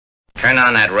Turn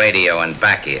on that radio and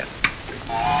back here.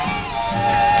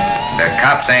 The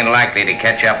cops ain't likely to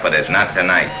catch up with us, not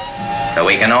tonight. So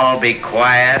we can all be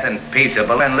quiet and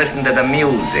peaceable and listen to the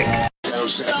music.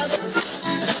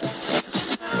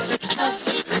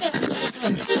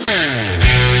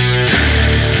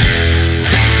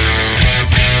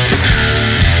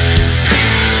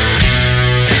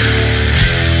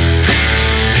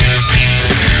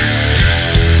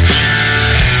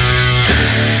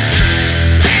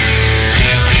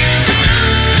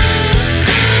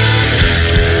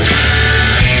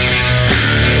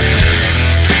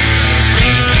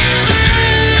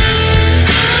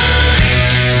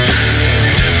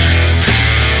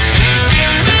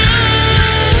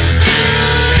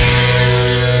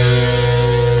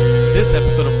 This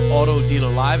episode of Auto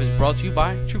Dealer Live is brought to you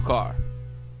by TrueCar.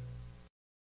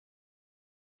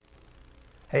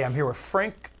 Hey, I'm here with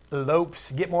Frank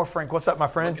Lopes. Get more, Frank. What's up, my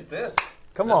friend? Look at this.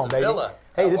 Come Mr. on, baby. Villa.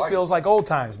 Hey, How this are feels you? like old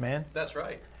times, man. That's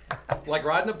right. Like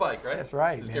riding a bike, right? That's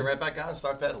right, Just man. get right back on and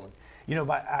start pedaling. You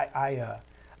know,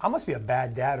 I must be a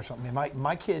bad dad or something.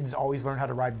 My kids always learn how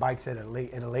to ride bikes at a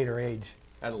later age.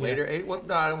 At a later age? Well,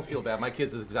 no, I don't feel bad. My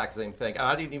kids is the exact same thing.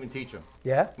 I didn't even teach them.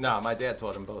 Yeah? No, my dad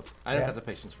taught them both. I didn't Yeah. have the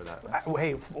patience for that.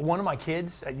 Hey, one of my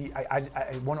kids, I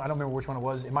don't remember which one it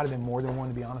was. It might have been more than one,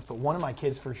 to be honest. But one of my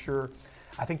kids, for sure,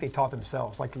 I think they taught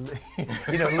themselves. Like, you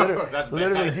know,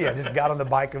 literally, yeah, just got on the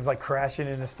bike and was like crashing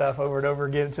into stuff over and over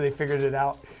again until they figured it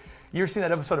out. You ever seen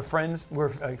that episode of Friends where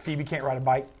Phoebe can't ride a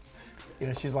bike? You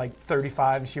know, she's like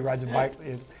 35 and she rides a bike.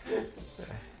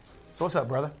 So what's up,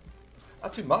 brother?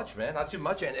 Not too much, man. Not too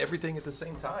much, and everything at the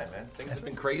same time, man. Things have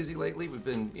been crazy lately. We've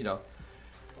been,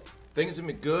 things have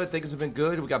been good. Things have been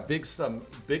good. We got big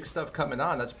stuff coming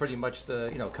on. That's pretty much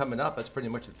coming up. That's pretty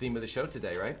much the theme of the show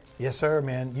today, right? Yes, sir,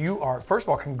 man. You are, first of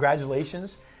all,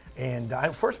 congratulations. And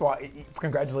first of all,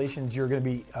 congratulations. You're going to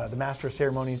be the Master of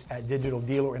Ceremonies at Digital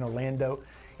Dealer in Orlando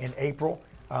in April.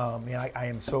 I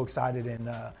am so excited, and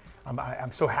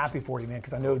I'm so happy for you, man,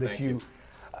 because I know that you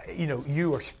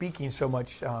are speaking so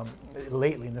much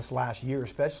lately in this last year,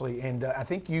 especially. And I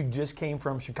think you just came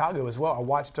from Chicago as well. I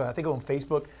watched, I think on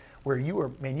Facebook, where you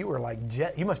were like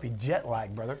you must be jet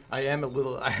lagged, brother. I am a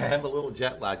little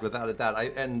jet lagged, without a doubt.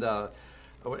 And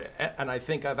I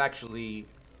think I've actually,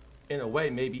 in a way,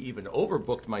 maybe even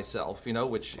overbooked myself.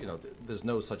 Which there's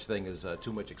no such thing as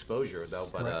too much exposure, though.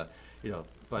 But right.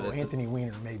 But Anthony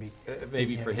Weiner, maybe.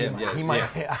 Maybe for him, yeah. He might.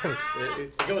 Yeah.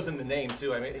 It goes in the name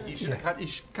too. I mean, he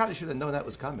kind of should have known that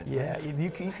was coming. Yeah, you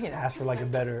can't ask for like a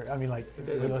better. I mean, like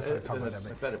let's not talk about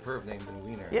that. A better perv name than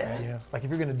Weiner. Yeah, like if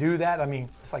you're gonna do that, I mean,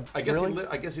 it's like I guess really?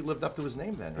 I guess he lived up to his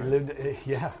name then. Right? He lived,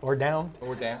 or down.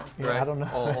 Or down. Yeah, right. I don't know.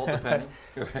 All depending.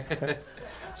 I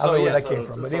don't know where that came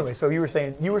from, but anyway. So you were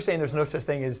saying there's no such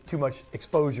thing as too much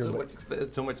exposure.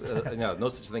 Too much. No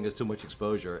such thing as too much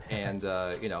exposure, and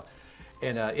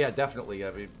definitely.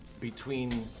 I mean,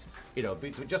 between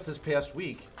just this past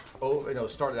week,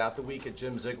 started out the week at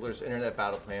Jim Ziegler's Internet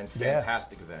Battle Plan.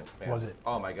 Fantastic event. Man. Was it?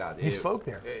 Oh my God! You spoke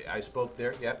there. I spoke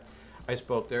there. Yep. I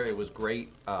spoke there. It was great.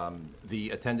 The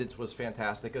attendance was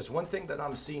fantastic. It's one thing that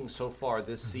I'm seeing so far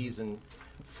this season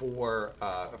for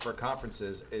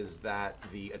conferences is that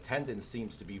the attendance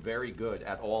seems to be very good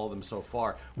at all of them so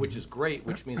far, which is great.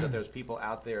 Which means that there's people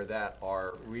out there that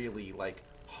are really like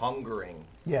hungering,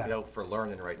 for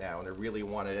learning right now, and they really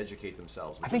want to educate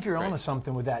themselves. I think you're onto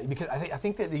something with that, because I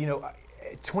think that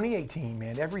 2018,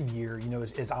 man, every year,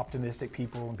 is optimistic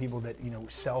people and people that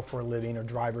sell for a living, or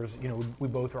drivers. We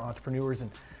both are entrepreneurs, and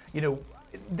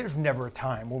there's never a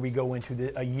time where we go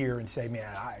into a year and say, man,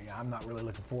 I'm not really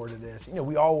looking forward to this.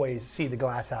 We always see the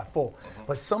glass half full,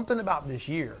 but something about this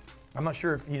year. I'm not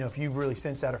sure if you've really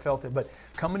sensed that or felt it, but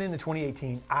coming into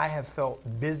 2018, I have felt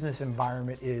business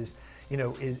environment is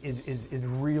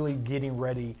really getting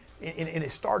ready, and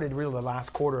it started really the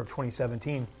last quarter of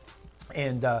 2017.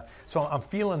 And so I'm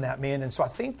feeling that, man. And so I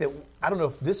think that, I don't know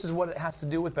if this is what it has to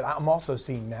do with, but I'm also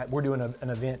seeing that. We're doing an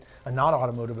event, a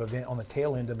non-automotive event on the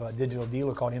tail end of a Digital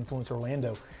Dealer called Influence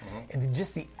Orlando. And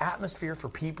just the atmosphere for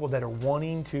people that are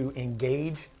wanting to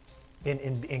engage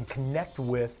and connect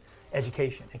with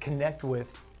education, and connect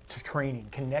with training,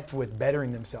 connect with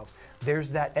bettering themselves.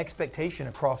 There's that expectation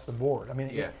across the board. I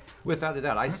mean, without a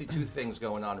doubt, I see two things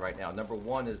going on right now. Number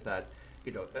one is that,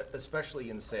 especially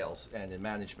in sales and in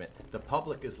management, the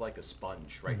public is like a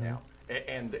sponge right now.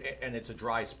 And it's a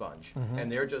dry sponge. And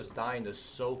they're just dying to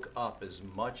soak up as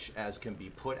much as can be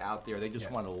put out there. They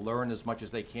just want to learn as much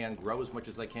as they can, grow as much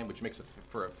as they can, which makes it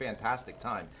for a fantastic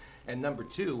time. And number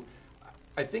two,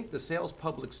 I think the sales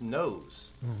public's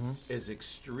nose is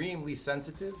extremely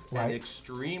sensitive and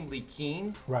extremely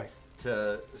keen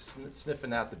to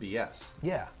sniffing out the BS.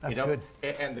 Yeah, that's you know? good.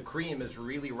 And the cream is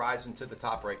really rising to the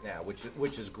top right now,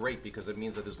 which is great because it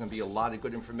means that there's going to be a lot of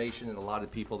good information and a lot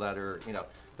of people that are that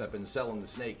have been selling the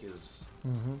snake is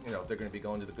they're going to be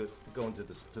going to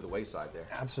the wayside there.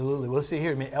 Absolutely. Well, let's see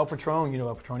here. I mean, El Patron,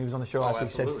 El Patron, he was on the show last week.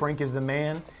 Said absolutely. Frank is the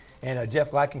man, and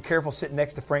Jeff Lacken, careful sitting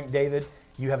next to Frank David.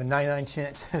 You have a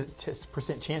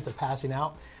 99% chance of passing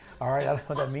out. All right, I don't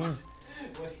know what that means.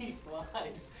 When he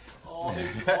flies, all his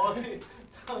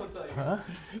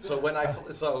So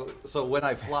when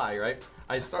I fly, right,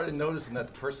 I started noticing that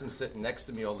the person sitting next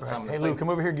to me all the time. Hey, Lou, come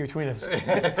over here, get between us.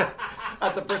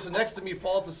 That the person next to me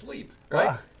falls asleep, right?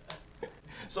 Wow.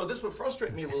 So this would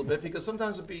frustrate me a little bit because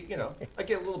sometimes it'd be, I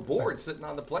get a little bored sitting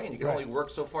on the plane. You can only work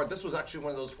so far. This was actually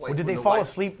one of those flights. Well, did they fall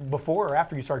asleep before or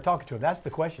after you started talking to them? That's the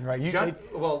question, right?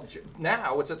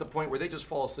 Now it's at the point where they just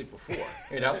fall asleep before,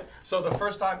 So the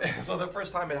first time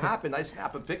it happened, I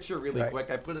snapped a picture really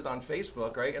quick. I put it on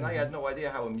Facebook, right? And I had no idea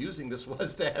how amusing this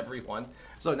was to everyone.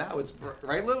 So now it's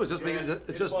right, Lou. It's just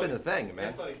been a thing, man.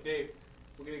 That's funny, Dave.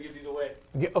 We're gonna give these away.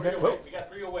 Okay. We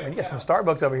got 3 away. You got some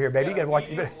Starbucks over here, baby. You got to watch.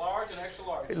 Medium, large, and extra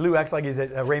large. Lou acts like he's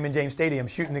at Raymond James Stadium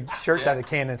shooting the shirts out of the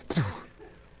cannons.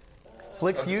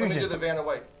 Flick Let me do Fusion. the Vanna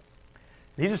White.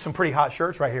 These are some pretty hot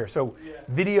shirts right here. So,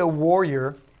 Video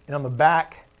Warrior, and on the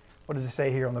back, what does it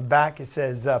say here? On the back, it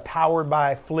says powered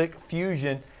by Flick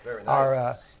Fusion. Very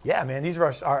nice. These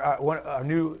are our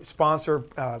new sponsor,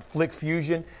 Flick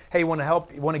Fusion. Hey, you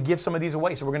want to give some of these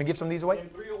away? So we're going to give some of these away.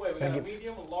 And 3 away. We got a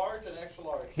medium, a large, and extra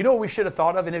large. You know what we should have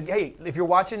thought of? And hey, if you're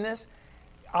watching this,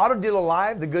 Auto Dealer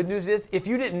Live, the good news is, if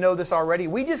you didn't know this already,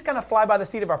 we just kind of fly by the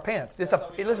seat of our pants.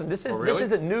 Listen, this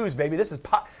isn't news, baby. This is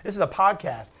a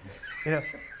podcast.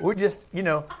 We're just,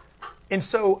 and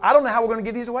so I don't know how we're going to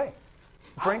give these away,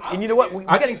 Frank. And you know what?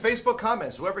 I think Facebook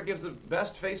comments. Whoever gives the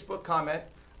best Facebook comment.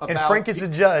 And Frank is the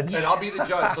judge. And I'll be the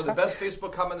judge. So the best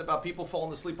Facebook comment about people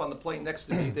falling asleep on the plane next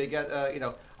to me, they get,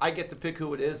 I get to pick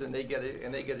who it is, and they get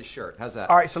a shirt. How's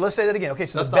that? All right, so let's say that again. Okay,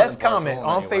 so That's the best not comment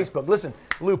impartial on in any way. Facebook. Listen,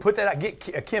 Lou, put that out.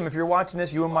 Get Kim, if you're watching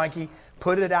this, you and Mikey,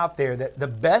 put it out there that the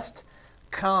best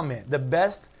comment, the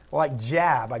best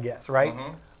jab, I guess, right,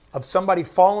 of somebody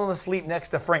falling asleep next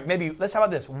to Frank. Maybe how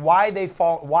about this? Why they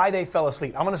fell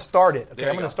asleep? I'm going to start it. Okay,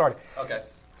 I'm going to start it. Okay.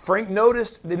 Frank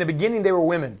noticed in the beginning they were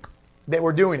women that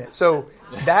were doing it. So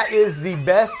that is the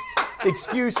best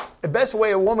excuse, the best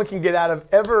way a woman can get out of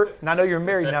and I know you're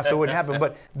married now, so it wouldn't happen,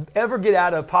 but ever get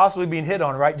out of possibly being hit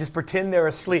on, right? Just pretend they're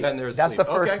asleep. That's the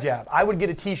first jab. I would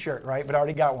get a T-shirt, right? But I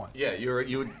already got one. Yeah,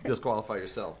 you would disqualify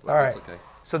yourself. But All right. That's okay.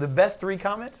 So the best 3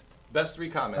 comments? Best 3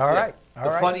 comments. All right.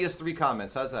 The funniest 3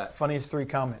 comments. How's that? Funniest 3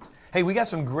 comments. Hey, we got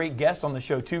some great guests on the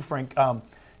show too, Frank.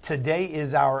 Today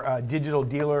is our digital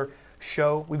dealer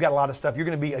show. We've got a lot of stuff. You're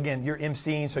going to be, again, you're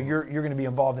emceeing, so you're going to be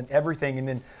involved in everything. And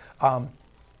then I'm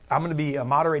going to be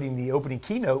moderating the opening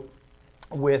keynote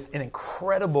with an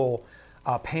incredible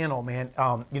panel, man.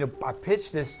 I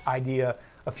pitched this idea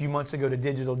a few months ago to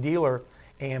Digital Dealer,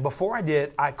 and before I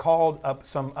did, I called up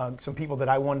some people that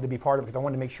I wanted to be part of because I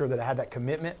wanted to make sure that I had that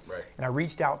commitment. Right. And I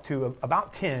reached out to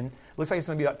about 10. Looks like it's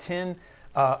going to be about 10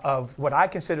 of what I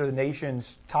consider the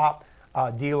nation's top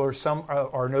dealers. Some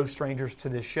are no strangers to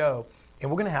this show. And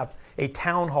we're going to have a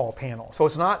town hall panel. So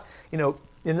it's not,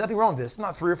 there's nothing wrong with this. It's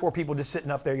not 3 or 4 people just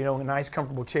sitting up there, in nice,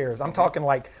 comfortable chairs. I'm talking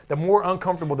like the more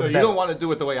uncomfortable, the better. You don't want to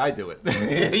do it the way I do it.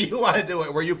 You want to do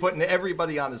it where you're putting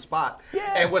everybody on the spot.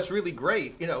 Yeah. And what's really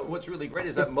great, is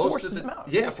that forces them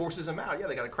out. Forces them out. Yeah,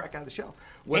 they got to crack out of the shell.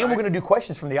 We're going to do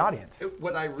questions from the audience.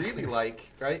 What I really like,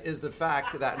 right, is the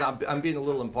fact that, now I'm being a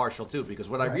little impartial too, because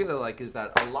what I really like is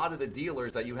that a lot of the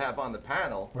dealers that you have on the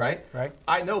panel, right,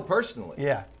 I know personally.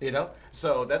 Yeah.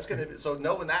 So that's going to,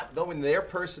 knowing their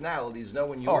personalities,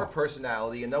 knowing your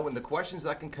personality, and knowing the questions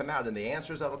that can come out and the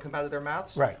answers that will come out of their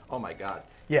mouths. Right. Oh my God.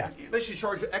 Yeah. They should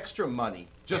charge extra money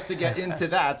just to get into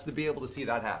that, to be able to see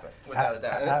that happen. Without a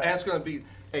doubt. And it's going to be,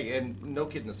 hey, and no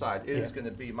kidding aside, it is going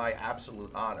to be my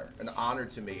absolute honor, an honor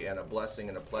to me, and a blessing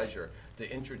and a pleasure to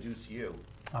introduce you.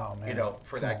 Oh, man.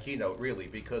 For that keynote, really,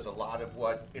 because a lot of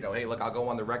what, hey, look, I'll go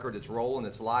on the record, it's rolling,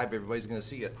 it's live, everybody's going to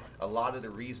see it. A lot of the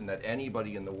reason that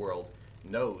anybody in the world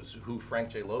knows who Frank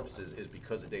J. Lopes is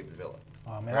because of David Villa.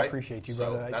 Oh, man, right? I appreciate you, So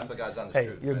brother. that's the guys on the Hey,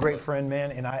 street. you're a great friend,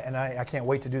 man, and I can't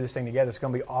wait to do this thing together. It's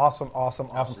going to be awesome.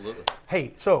 Absolutely.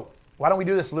 Hey, so why don't we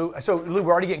do this, Lou? So, Lou,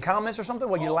 we're already getting comments or something?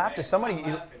 Well, you laughed at somebody.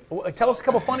 Tell us a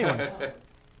couple funny ones.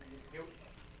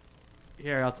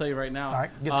 Here, I'll tell you right now.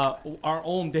 All right. Our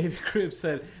own David Cribbs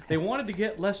said they wanted to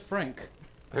get Les Frank.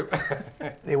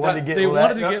 They wanted to get They le-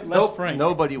 wanted to get less frank.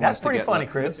 Nobody That's wants to pretty get funny,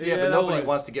 less. Cribs. Yeah, Yeah, but that nobody was.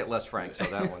 wants to get less frank. So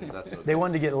that one, that's okay. They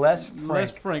wanted to get less frank.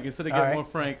 Less frank instead of All getting right.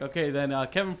 more frank. Okay, then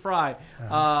Kevin Fry.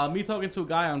 Me talking to a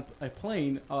guy on a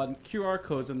plane on QR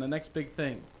codes and the next big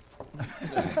thing.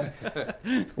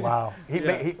 Wow.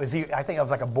 Yeah. I think it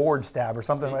was like a board stab or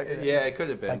something like that. Yeah, it could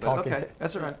have been. Like But talking okay, to-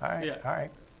 that's all right. All right. Yeah. All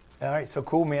right. All right. So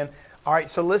cool, man. All right.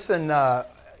 So listen,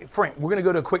 Frank, we're going to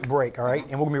go to a quick break, all right?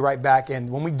 And we're going to be right back.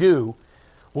 And when we do,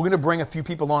 we're going to bring a few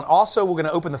people on. Also, we're going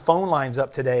to open the phone lines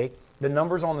up today. The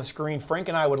number's on the screen. Frank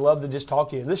and I would love to just talk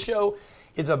to you. This show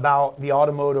is about the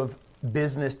automotive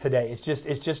business today.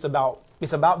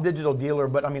 It's about Digital Dealer.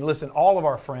 But I mean, listen, all of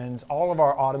our friends, all of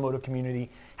our automotive community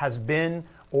has been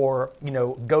or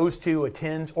goes to,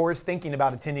 attends, or is thinking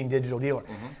about attending Digital Dealer.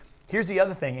 Here's the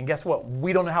other thing, and guess what?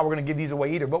 We don't know how we're going to give these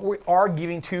away either, but we are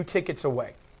giving 2 tickets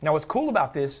away. Now, what's cool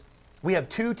about this, we have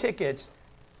 2 tickets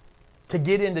to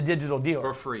get into Digital Dealer.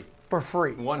 For free. For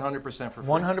free. 100% for free.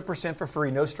 100% for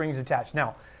free, no strings attached.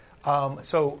 Now,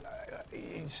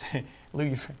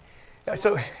 Lou,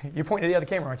 so you're pointing to the other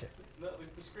camera, aren't you? No,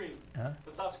 the screen.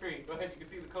 The top screen. Go ahead. You can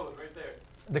see the code right there.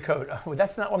 The code. Well,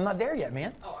 I'm not there yet,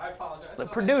 man. Oh, I apologize.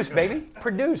 Look, produce, baby.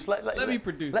 Produce. Let me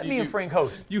produce. Let You me and do. Frank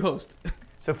host. You host.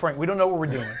 So, Frank, we don't know what we're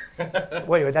doing.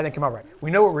 Wait, that didn't come out right. We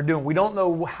know what we're doing. We don't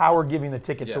know how we're giving the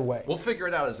tickets Yeah. away. We'll figure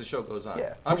it out as the show goes on.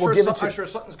 Yeah. I'm, We'll sure give it to- I'm sure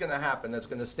something's going to happen that's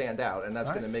going to stand out, and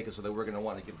that's going to make it so that we're going to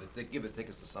want to give the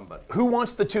tickets to somebody. Who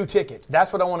wants the 2 tickets?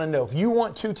 That's what I want to know. If you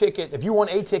want 2 tickets, if you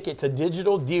want a ticket to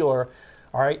Digital Dealer,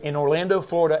 all right, in Orlando,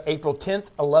 Florida, April 10th,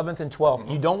 11th, and 12th.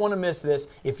 You don't want to miss this.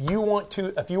 If you want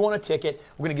a ticket,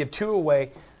 we're going to give 2 away.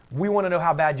 We want to know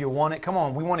how bad you want it. Come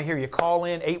on, we want to hear you. Call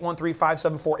in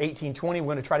 813-574-1820. We're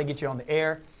going to try to get you on the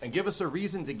air. And give us a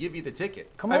reason to give you the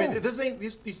ticket. Come I on. mean,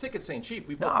 these tickets ain't cheap.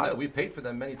 We both No. know. We paid for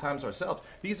them many times ourselves.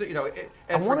 These are, I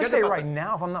and want to forget say about right the-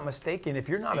 now, if I'm not mistaken, if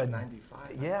you're not a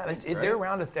 $8.95, yeah, I think, they're right?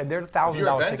 around they're If you're a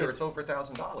 $1,000 vendor, tickets. it's over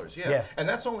 $1,000. Yeah. Yeah. And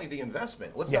that's only the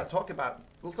investment. Let's Yeah. not talk about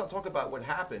what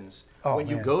happens Oh, when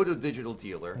you man. go to a Digital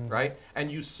Dealer, right?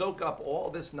 And you soak up all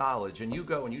this knowledge, and you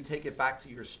go and you take it back to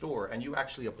your store, and you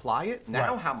actually apply it.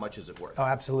 Now, Right. how much is it worth? Oh,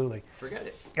 absolutely. Forget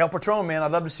it. El Patron, man,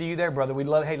 I'd love to see you there, brother.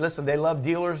 Hey, listen, they love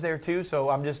dealers there too, so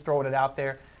I'm just throwing it out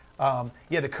there.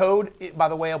 The code, by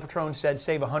the way, El Patron said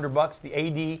save $100. The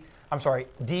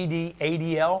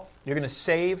DDADL. You're going to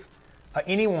save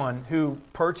anyone who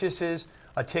purchases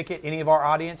a ticket, any of our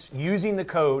audience, using the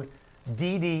code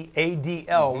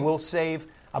DDADL will save,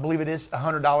 I believe it is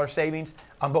 $100 savings.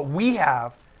 But we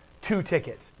have 2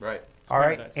 tickets. Right. All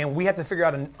right, Paradise. and we have to figure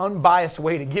out an unbiased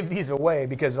way to give these away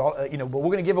because but we're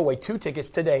going to give away 2 tickets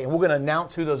today, and we're going to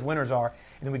announce who those winners are,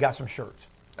 and then we got some shirts.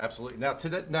 Absolutely.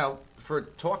 Now, for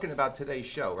talking about today's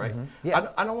show, right? Yeah.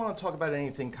 I don't want to talk about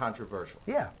anything controversial.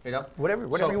 Yeah. You know, Whatever you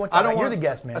want to I talk don't about. You're wanna- the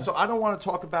guest, man. So I don't want to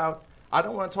talk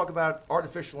about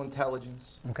artificial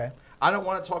intelligence. Okay. I don't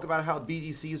want to talk about how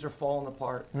BDCs are falling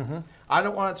apart. I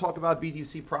don't want to talk about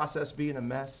BDC process being a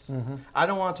mess. I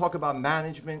don't want to talk about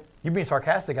management. You're being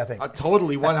sarcastic, I think.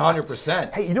 Totally,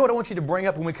 100%. Hey, you know what I want you to bring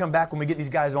up when we come back, when we get these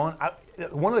guys on?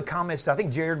 One of the comments, I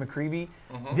think Jared McCreevy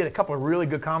did a couple of really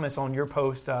good comments on your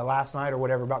post last night or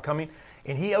whatever about coming,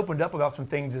 and he opened up about some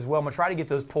things as well. I'm going to try to get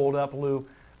those pulled up, Lou,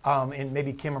 and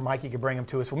maybe Kim or Mikey could bring them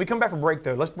to us. When we come back from break,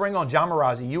 though, let's bring on John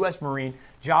Marazzi, U.S. Marine,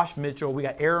 Josh Mitchell. We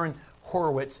got Aaron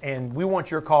Horowitz, and we want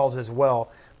your calls as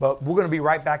well. But we're going to be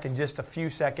right back in just a few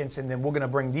seconds, and then we're going to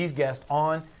bring these guests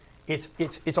on.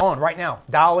 It's on right now.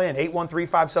 Dial in,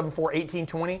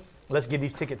 813-574-1820. Let's give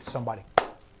these tickets to somebody.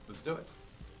 Let's do it.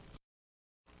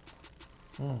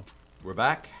 We're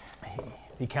back.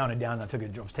 He counted down, and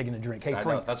I was taking a drink. Hey, I know,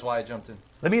 Frank, that's why I jumped in.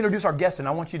 let me introduce our guest, and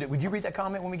I want you to, would you read that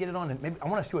comment when we get it on? And maybe I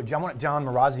want to see I want John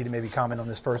Marazzi to maybe comment on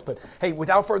this first. But hey,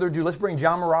 without further ado, let's bring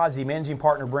John Marazzi, managing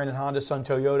partner, Brandon Honda, Sun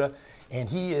Toyota. And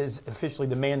he is officially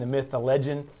the man, the myth, the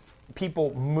legend.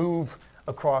 People move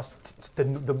across the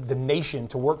nation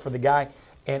to work for the guy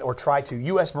or try to.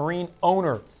 U.S. Marine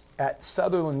owner at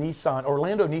Sutherland Nissan.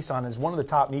 Orlando Nissan is one of the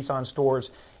top Nissan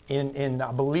stores in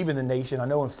I believe, in the nation. I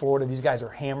know in Florida, these guys are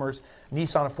hammers.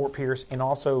 Nissan of Fort Pierce and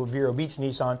also Vero Beach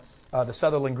Nissan, the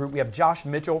Sutherland Group. We have Josh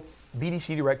Mitchell,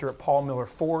 BDC director at Paul Miller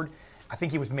Ford. I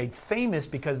think he was made famous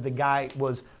because the guy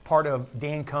was part of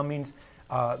Dan Cummings,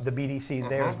 the BDC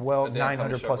there as well, The Dan 900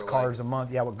 Cummings plus Chevrolet. cars a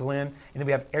month, with Glenn. And then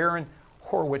we have Aaron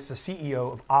Horowitz, the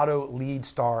CEO of Auto Lead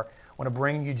Star. I want to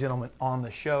bring you gentlemen on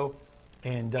the show.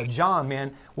 And John,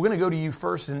 man, we're going to go to you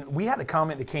first. And we had a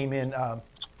comment that came in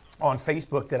on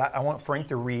Facebook that I want Frank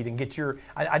to read and get your.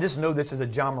 I just know this is a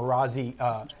John Marazzi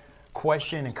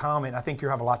question and comment. I think you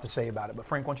have a lot to say about it. But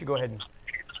Frank, why don't you go ahead and.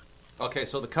 Okay,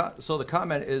 so the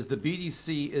comment is the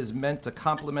BDC is meant to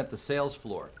complement the sales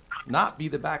floor. not be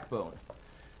the backbone.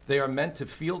 They are meant to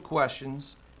field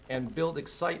questions and build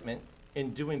excitement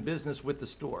in doing business with the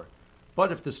store.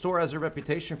 But if the store has a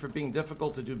reputation for being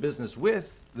difficult to do business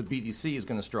with, the BDC is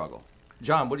going to struggle.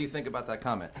 John, what do you think about that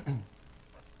comment?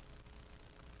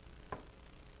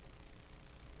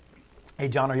 Hey,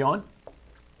 John, are you on?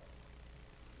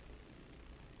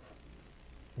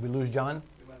 Did we lose John?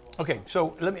 Okay,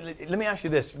 so let me ask you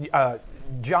this,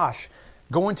 Josh.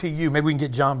 Going to you, maybe we can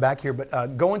get John back here,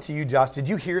 but going to you, Josh, did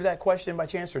you hear that question by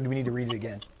chance, or do we need to read it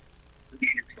again?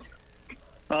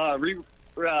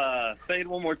 Say it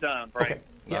one more time, Frank. Okay.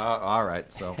 Yeah. All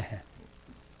right, so.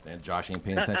 And Josh ain't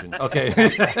paying attention. Okay.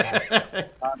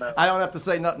 I don't have to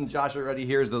say nothing. Josh already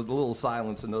hears the little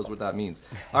silence and knows what that means.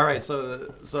 All right, so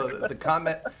the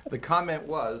comment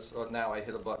was, oh, now I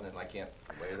hit a button and I can't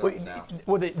wait up now.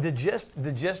 Well, the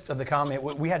gist of the comment,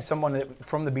 we had someone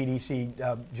from the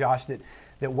BDC, Josh, that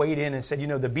weighed in and said,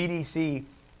 the BDC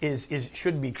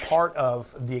should be part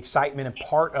of the excitement and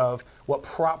part of what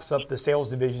props up the sales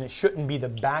division. It shouldn't be the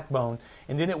backbone.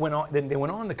 And then it went on. Then they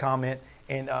went on to comment,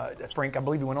 and Frank, I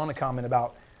believe he went on to comment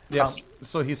about. Yes.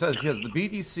 So he says, yes, the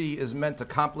BDC is meant to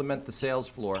complement the sales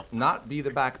floor, not be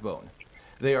the backbone.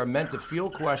 They are meant to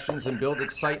field questions and build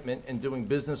excitement in doing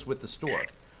business with the store.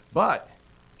 But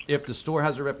if the store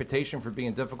has a reputation for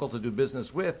being difficult to do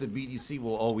business with, the BDC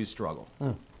will always struggle.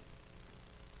 Oh,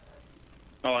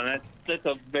 and that's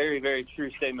a very, very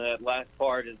true statement. That last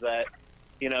part is that,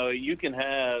 you can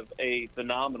have a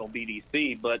phenomenal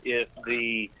BDC, but if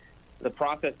the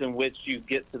process in which you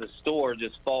get to the store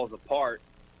just falls apart,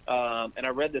 and I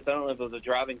read this, I don't know if it was a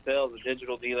driving sales, a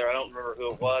digital dealer, I don't remember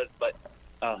who it was, but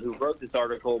who wrote this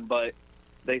article, but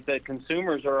they said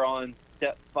consumers are on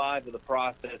step 5 of the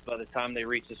process by the time they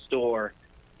reach the store,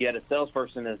 yet a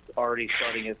salesperson is already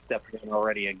starting at step 1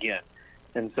 already again.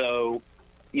 And so,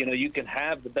 you can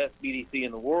have the best BDC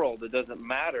in the world. It doesn't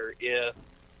matter if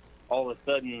all of a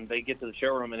sudden they get to the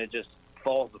showroom and it just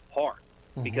falls apart.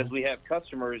 Mm-hmm. Because we have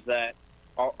customers that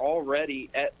are already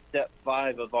at step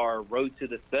 5 of our road to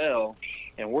the sale,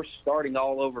 and we're starting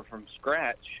all over from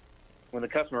scratch when the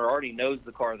customer already knows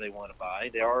the car they want to buy.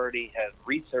 They already have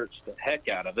researched the heck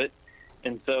out of it.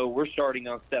 And so we're starting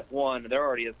on step 1, and they're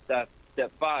already at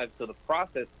step 5, so the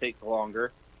process takes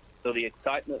longer. So the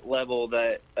excitement level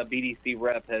that a BDC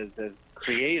rep has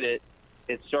created,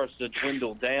 it starts to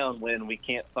dwindle down when we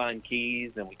can't find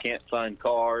keys and we can't find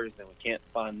cars and we can't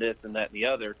find this and that and the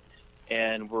other.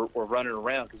 And we're running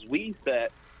around because we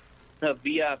set a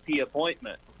VIP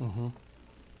appointment. Mm-hmm.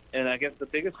 And I guess the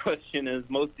biggest question is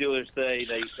most dealers say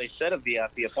they set a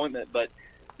VIP appointment, but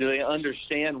do they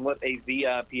understand what a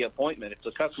VIP appointment? If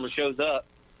the customer shows up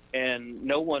and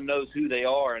no one knows who they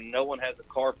are and no one has a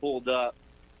car pulled up,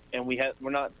 and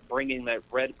we're not bringing that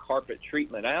red carpet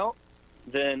treatment out,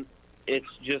 then it's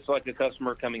just like a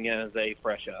customer coming in as a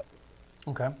fresh up.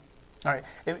 Okay. All right.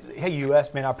 Hey,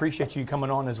 US, man, I appreciate you coming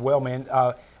on as well, man.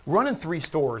 Running 3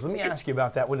 stores, let me ask you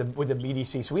about that with the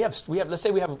BDC. So we have let's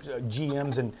say we have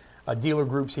GMs and dealer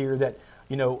groups here that,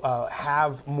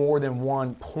 have more than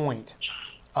one point.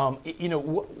 Do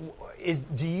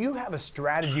you have a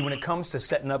strategy when it comes to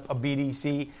setting up a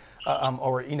BDC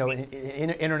or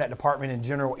internet department in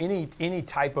general? Any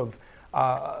type of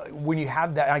when you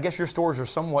have that, I guess your stores are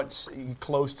somewhat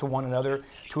close to one another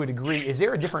to a degree. Is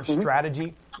there a different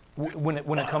strategy when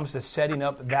it comes to setting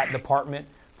up that department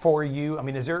for you? I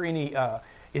mean, is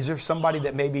there somebody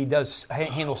that maybe does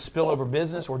handle spillover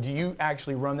business, or do you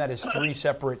actually run that as three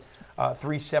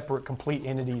separate complete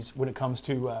entities when it comes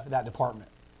to that department?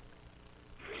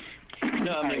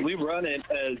 No, I mean we run it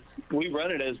as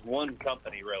one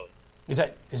company, really. Who's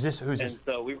this? And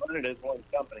so we run it as one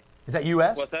company. Is that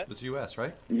US? What's that? It's US,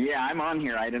 right? Yeah, I'm on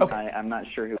here. I'm not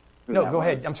sure who. No, go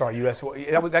ahead. I'm sorry, US.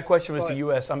 That question was to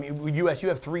US. I mean, US. You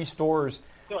have 3 stores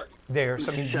there.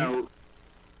 So,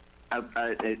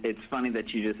 it's funny that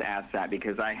you just asked that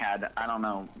because I don't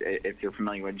know if you're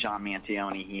familiar with John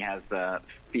Mantione. He has the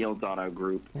Fields Auto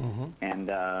Group, mm-hmm.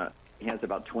 and he has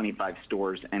about 25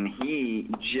 stores. And he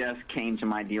just came to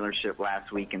my dealership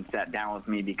last week and sat down with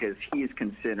me because he is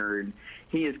considering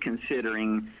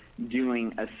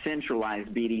doing a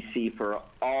centralized BDC for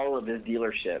all of his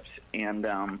dealerships. And,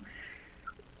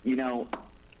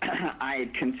 I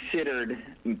had considered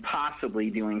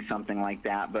possibly doing something like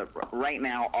that, but right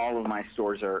now all of my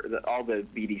stores all the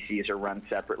BDCs are run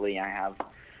separately. I have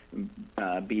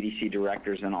BDC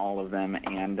directors in all of them,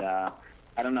 and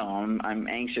I don't know. I'm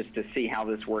anxious to see how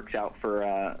this works out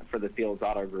for the Fields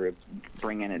Auto Group,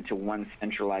 bringing it to one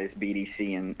centralized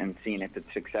BDC and seeing if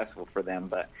it's successful for them.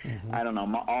 But mm-hmm. I don't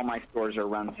know. All my stores are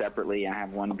run separately. I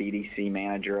have one BDC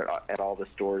manager at all the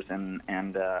stores,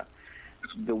 and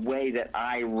the way that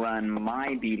I run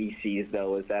my BDCs,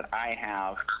 though, is that I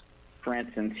have, for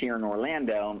instance, here in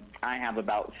Orlando, I have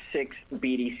about 6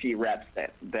 BDC reps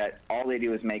that all they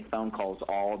do is make phone calls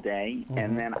all day,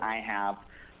 and then I have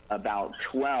about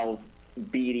 12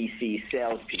 BDC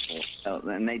salespeople,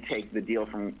 and they take the deal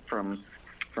from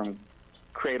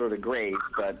cradle to grave,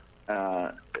 but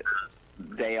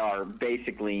they are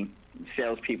basically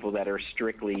salespeople that are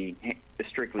strictly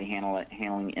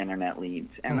handling internet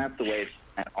leads, and that's the way it's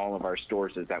at all of our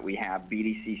stores, is that we have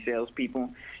BDC salespeople,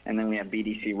 and then we have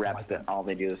BDC reps that all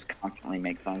they do is constantly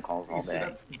make phone calls all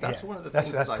day. That's one of the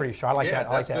things. That's pretty sure. I like that. I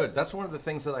like that's good. That's one of the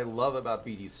things that I love about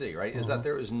BDC, right? Is that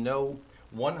there is no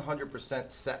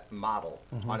 100% set model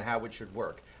on how it should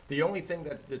work. The only thing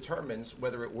that determines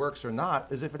whether it works or not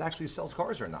is if it actually sells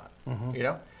cars or not. You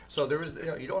know, so there is,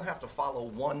 you don't have to follow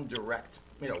one direct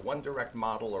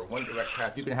model or one direct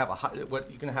path. You can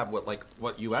have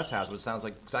what US has, which sounds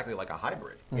like exactly like a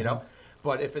hybrid. You know,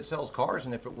 but if it sells cars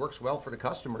and if it works well for the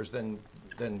customers, then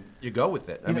you go with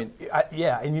it.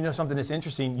 And you know something that's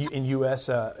interesting in US.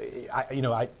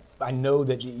 I know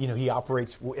that he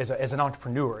operates as an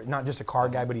entrepreneur, not just a car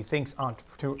guy, but he thinks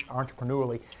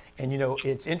entrepreneurially. And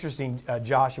it's interesting,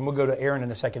 Josh, and we'll go to Aaron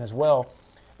in a second as well.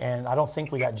 And I don't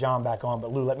think we got John back on,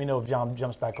 but Lou, let me know if John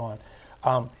jumps back on.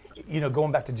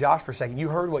 Going back to Josh for a second, you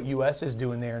heard what US is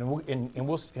doing there, and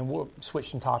we'll switch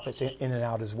some topics in and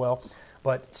out as well.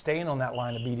 But staying on that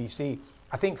line of BDC,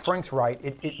 I think Frank's right.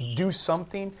 It do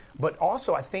something, but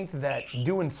also I think that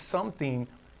doing something.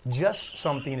 Just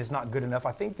something is not good enough.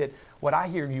 I think that what I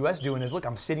hear US doing is, look,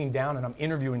 I'm sitting down and I'm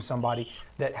interviewing somebody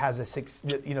that has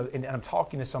and I'm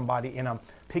talking to somebody and I'm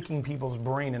picking people's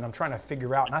brain and I'm trying to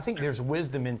figure out. And I think there's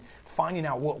wisdom in finding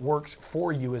out what works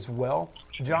for you as well,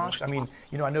 Josh. I mean,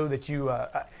 I know that you,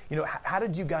 how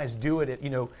did you guys do it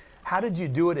how did you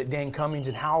do it at Dan Cummings,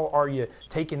 and how are you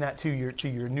taking that to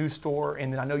your new store?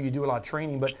 And then I know you do a lot of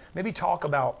training, but maybe talk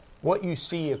about what you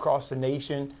see across the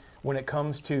nation when it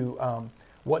comes to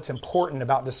what's important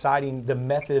about deciding the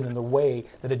method and the way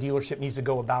that a dealership needs to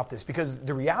go about this. Because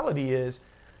the reality is,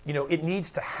 it needs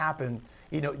to happen.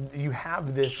 You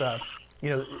have this,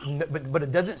 but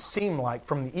it doesn't seem like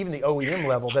from even the OEM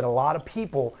level that a lot of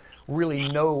people really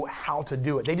know how to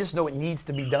do it. They just know it needs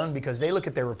to be done because they look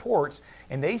at their reports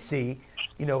and they see,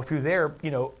 through their,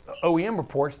 OEM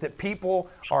reports that people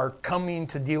are coming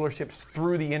to dealerships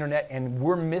through the internet, and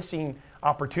we're missing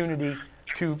opportunity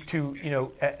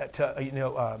that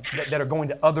are going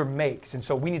to other makes, and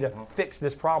so we need to fix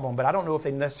this problem. But I don't know if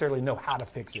they necessarily know how to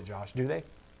fix it, Josh. Do they?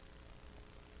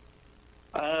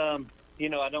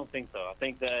 I don't think so. I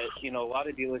think that a lot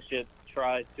of dealerships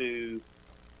try to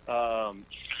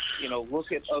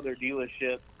look at other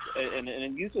dealerships,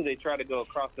 and usually they try to go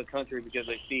across the country because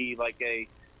they see like a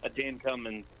Dan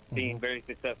Cummins being very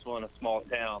successful in a small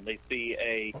town. They see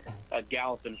a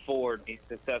Gallatin Ford be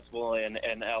successful in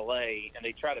LA, and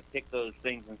they try to pick those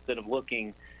things instead of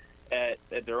looking at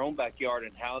their own backyard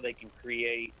and how they can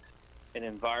create an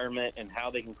environment and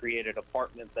how they can create a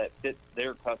department that fits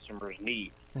their customers'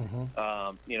 needs.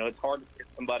 It's hard to get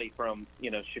somebody from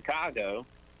Chicago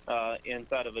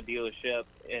inside of a dealership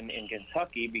in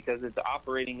Kentucky because it's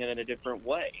operating in a different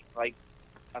way. Like,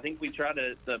 I think we try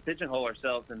to pigeonhole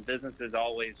ourselves, and business is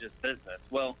always just business.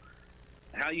 Well,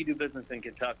 how you do business in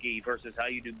Kentucky versus how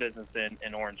you do business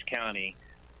in Orange County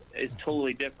is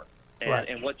totally different.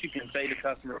 And what you can say to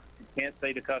customers, you can't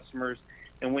say to customers.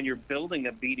 And when you're building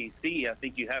a BDC, I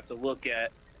think you have to look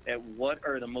at what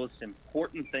are the most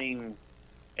important things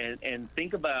and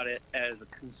think about it as a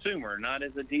consumer, not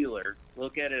as a dealer.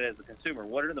 Look at it as a consumer.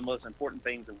 What are the most important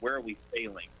things, and where are we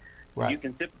failing? Right. You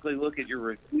can typically look at your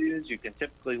reviews. You can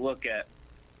typically look at,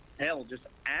 just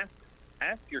ask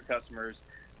your customers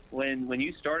when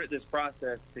you started this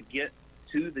process to get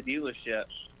to the dealership,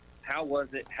 how was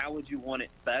it? How would you want it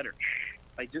better?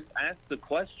 Like, just ask the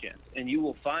questions, and you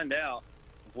will find out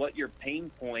what your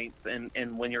pain points,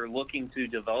 and when you're looking to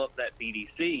develop that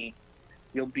BDC,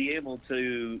 you'll be able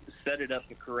to set it up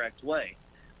the correct way.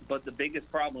 But the biggest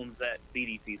problems that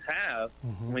BDCs have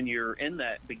when you're in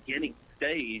that beginning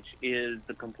stage is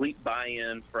the complete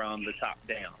buy-in from the top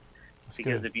down. That's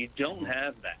because if you don't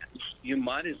have that, you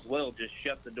might as well just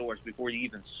shut the doors before you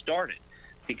even start it.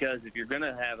 Because if you're going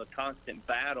to have a constant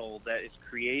battle that is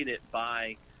created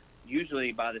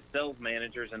usually by the sales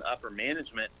managers and upper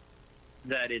management,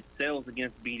 that it's sales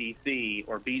against BDC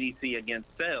or BDC against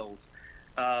sales,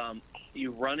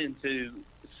 you run into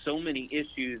so many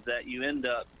issues that you end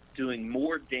up doing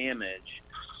more damage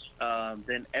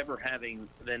than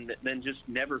just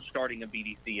never starting a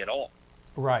BDC at all.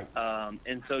 Right.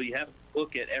 And so you have to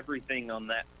look at everything on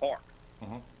that part.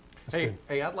 Hey,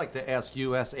 I'd like to ask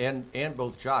US and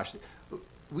both Josh.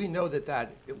 We know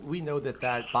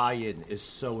that buy-in is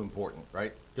so important,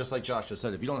 right? Just like Josh just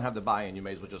said, if you don't have the buy-in, you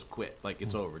may as well just quit. Like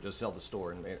it's over. Just sell the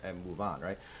store and move on,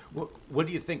 right? What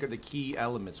do you think are the key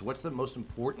elements? What's the most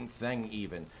important thing,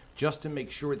 even, just to make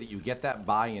sure that you get that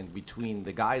buy-in between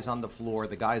the guys on the floor,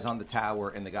 the guys on the tower,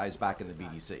 and the guys back in the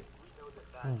BDC? We know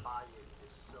that buy-in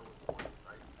is so important,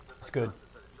 right? That's good.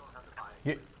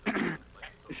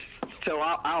 So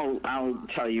I'll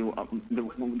tell you,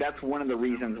 that's one of the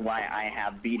reasons why I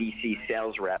have BDC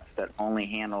sales reps that only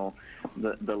handle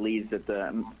the leads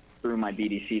through my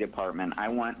BDC department. I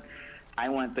want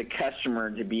the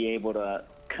customer to be able to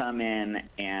come in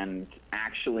and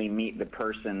actually meet the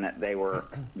person that they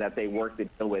worked the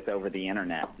deal with over the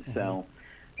internet. So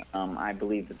I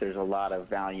believe that there's a lot of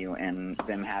value in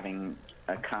them having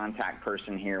a contact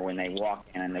person here when they walk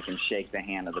in, and they can shake the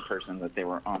hand of the person that they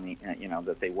were on the,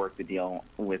 that they worked the deal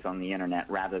with on the internet,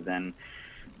 rather than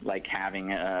like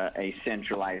having a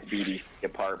centralized BDC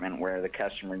department where the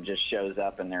customer just shows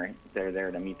up and they're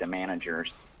there to meet the managers.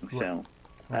 So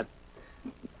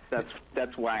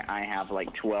that's why I have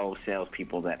like 12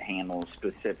 salespeople that handle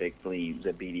specifically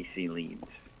the BDC leads.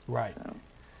 Right. So.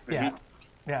 Yeah.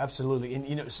 Yeah, absolutely.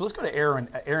 And so let's go to Aaron.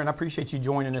 Aaron, I appreciate you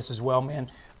joining us as well, man.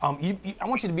 I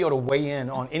want you to be able to weigh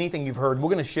in on anything you've heard. We're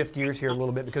going to shift gears here a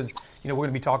little bit because we're going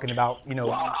to be talking about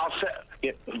Well, I'll say.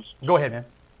 Yeah. Go ahead, man.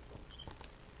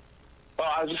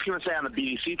 Well, I was just going to say on the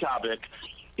BDC topic,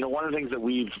 one of the things that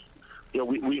we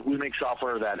make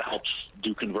software that helps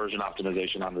do conversion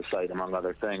optimization on the site, among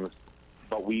other things.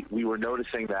 But we were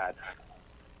noticing that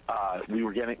we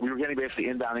were getting basically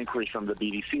inbound inquiries from the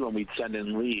BDC when we'd send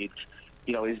in leads.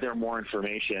 Is there more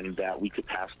information that we could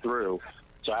pass through?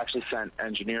 So I actually sent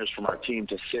engineers from our team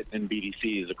to sit in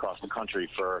BDCs across the country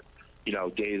for,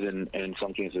 days and in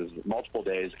some cases multiple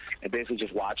days, and basically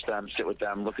just watch them, sit with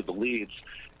them, look at the leads.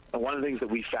 And one of the things that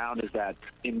we found is that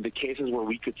in the cases where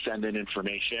we could send in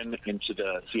information into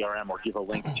the CRM or give a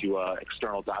link to an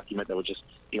external document that would just,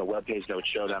 web page that would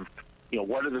show them,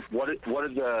 what did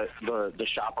the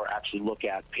shopper actually look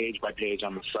at page by page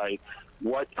on the site?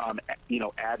 What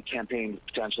ad campaigns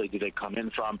potentially did they come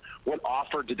in from? What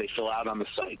offer did they fill out on the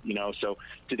site? So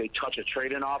did they touch a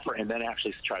trade-in offer and then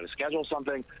actually try to schedule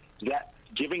something?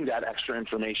 Giving that extra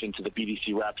information to the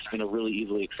BDC reps in a really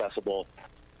easily accessible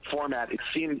format, it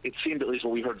seemed at least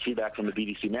what we heard feedback from the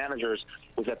BDC managers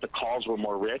was that the calls were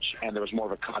more rich and there was more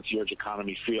of a concierge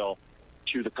economy feel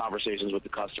to the conversations with the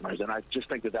customers. And I just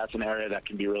think that that's an area that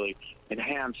can be really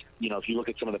enhanced. If you look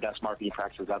at some of the best marketing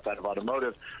practices outside of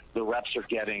automotive, the reps are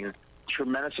getting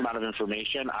tremendous amount of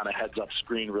information on a heads-up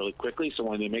screen really quickly. So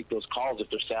when they make those calls, if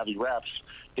they're savvy reps,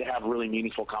 they have really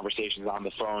meaningful conversations on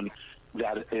the phone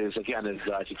that is, again, as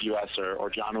I think US or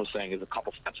John was saying, is a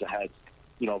couple steps ahead,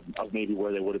 of maybe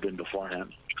where they would have been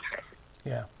beforehand.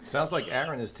 Yeah. Sounds like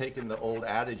Aaron has taken the old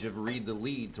adage of read the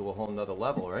lead to a whole nother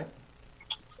level, right?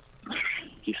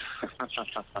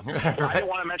 I didn't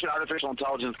want to mention artificial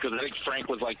intelligence because I think Frank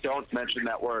was like, don't mention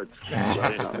that word. So,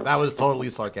 That was totally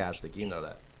sarcastic. You know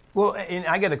that. Well, and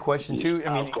I got a question, too.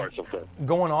 I mean, of course.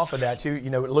 Going off of that, too,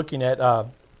 looking at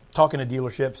talking to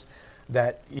dealerships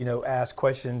that, ask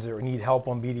questions or need help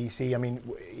on BDC. I mean,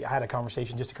 I had a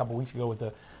conversation just a couple weeks ago with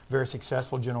a very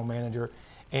successful general manager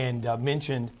and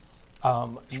mentioned,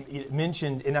 and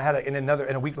I had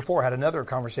a week before I had another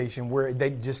conversation where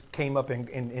they just came up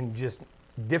in just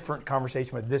different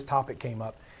conversation, but this topic came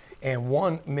up. And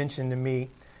one mentioned to me,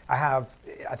 I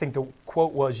think the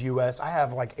quote was US, I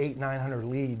have like 800-900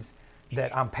 leads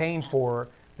that I'm paying for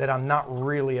that I'm not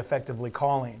really effectively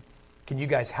calling. Can you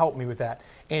guys help me with that?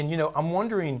 And, I'm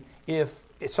wondering if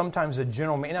sometimes a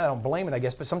general manager, and I don't blame it, I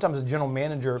guess, but sometimes a general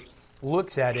manager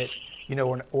looks at it,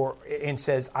 and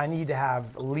says, I need to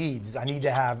have leads, I need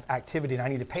to have activity, and I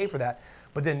need to pay for that,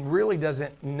 but then really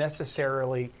doesn't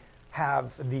necessarily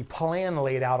have the plan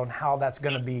laid out on how that's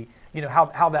going to be,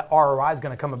 how that ROI is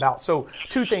going to come about. So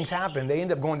two things happen. They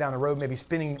end up going down the road, maybe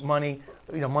spending money,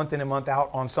 month in and month out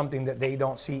on something that they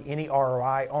don't see any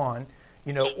ROI on,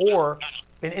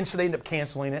 and so they end up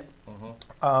canceling it.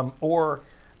 Why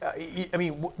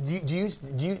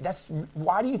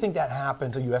do you think that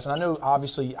happens in the U.S.? And I know,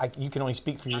 obviously, you can only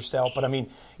speak for yourself, but I mean,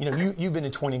 you've been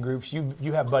in 20 groups.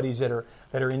 You have buddies that are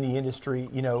in the industry,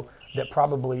 that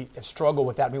probably struggle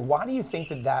with that. I mean, why do you think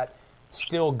that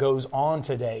still goes on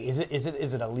today? Is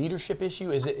it a leadership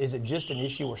issue? Is it just an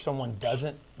issue where someone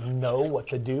doesn't know what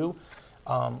to do?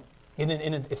 And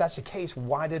if that's the case,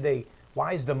 why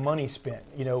is the money spent?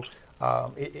 Do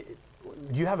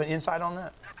you have an insight on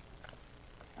that?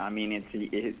 I mean,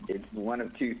 it's one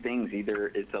of two things.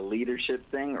 Either it's a leadership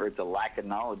thing or it's a lack of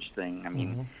knowledge thing. I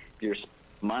mean, your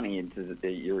money,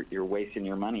 you're wasting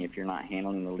your money if you're not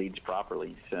handling the leads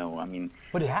properly. So I mean,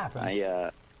 but it happens.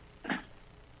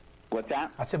 What's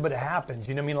that? I said, but it happens.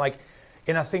 You know what I mean? Like,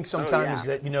 and I think sometimes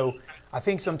that, I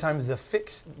think sometimes the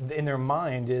fix in their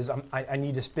mind is I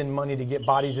need to spend money to get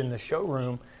bodies in the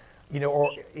showroom,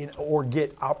 or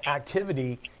get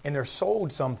activity, and they're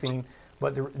sold something.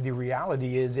 But the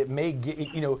reality is it may get,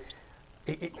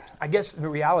 I guess the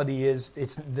reality is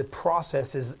the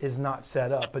process is not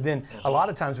set up. But then a lot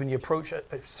of times when you approach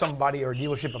somebody or a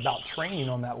dealership about training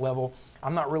on that level,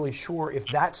 I'm not really sure if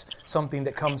that's something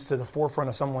that comes to the forefront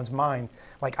of someone's mind.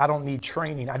 Like, I don't need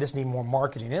training, I just need more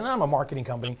marketing. And I'm a marketing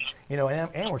company, and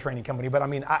we're a training company. But I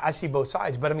mean, I see both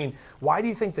sides. But I mean, why do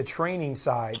you think the training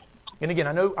side? And again,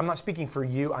 I know I'm not speaking for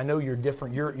you. I know you're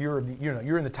different. You're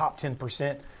in the top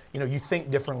 10%. You think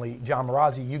differently. John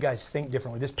Marazzi, you guys think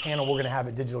differently. This panel we're going to have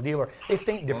at Digital Dealer, they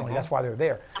think differently. That's why they're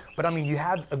there. But I mean, you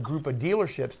have a group of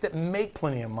dealerships that make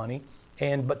plenty of money,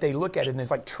 but they look at it and it's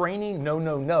like training,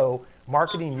 no.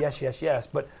 Marketing, yes.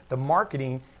 But the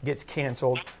marketing gets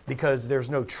canceled because there's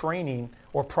no training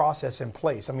or process in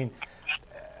place. I mean,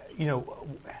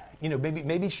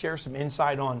 maybe share some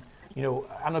insight on, I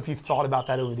don't know if you've thought about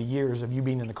that over the years of you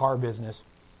being in the car business,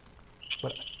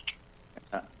 but.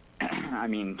 I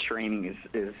mean, training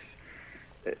is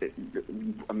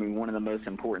one of the most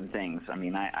important things. I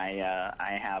mean,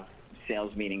 I have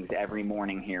sales meetings every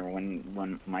morning here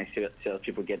when my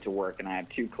salespeople get to work, and I have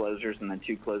 2 closers, and the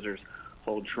 2 closers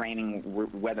hold training,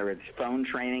 whether it's phone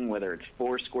training, whether it's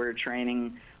Foursquare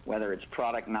training, whether it's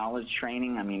product knowledge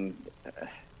training. I mean,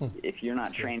 if you're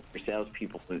not training your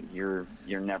salespeople, you're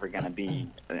never going to be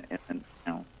in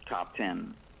top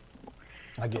 10.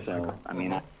 I get so. That. I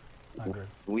mean.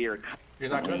 We are He's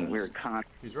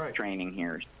right. Training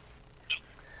here.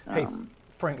 Hey,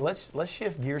 Frank, let's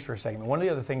shift gears for a second. One of the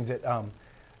other things that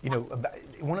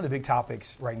one of the big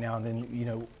topics right now, and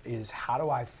then is how do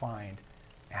I find,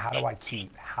 how do I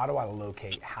keep, how do I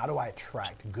locate, how do I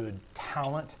attract good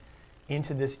talent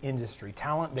into this industry,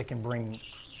 talent that can bring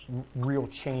real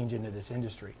change into this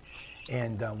industry.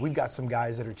 And we've got some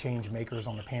guys that are change makers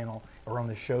on the panel or on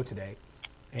the show today.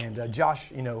 And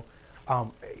Josh,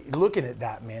 looking at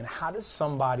that, man, how does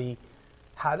somebody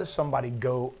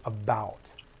go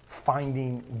about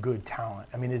finding good talent?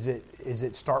 I mean, is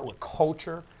it start with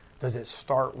culture? Does it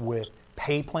start with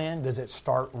pay plan? Does it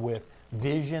start with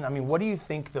vision? I mean, what do you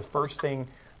think the first thing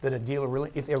that a dealer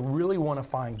really, if they really want to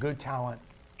find good talent,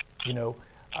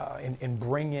 and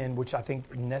bring in, which I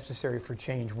think necessary for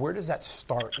change, where does that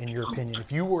start in your opinion?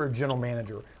 If you were a general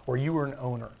manager or you were an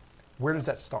owner, where does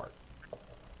that start?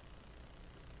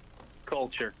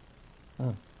 Culture.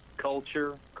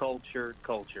 Culture.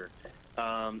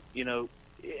 And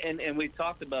we've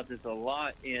talked about this a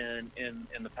lot in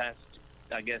the past,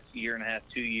 I guess, year and a half,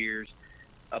 2 years,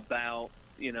 about,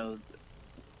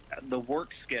 the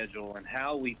work schedule and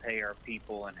how we pay our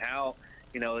people and how,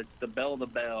 it's the bell to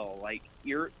bell. Like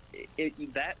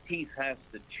that piece has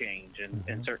to change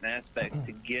in certain aspects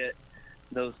to get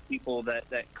those people,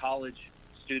 that college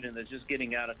student that's just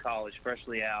getting out of college,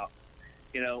 freshly out,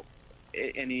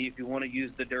 and if you want to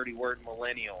use the dirty word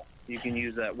millennial, you can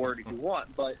use that word if you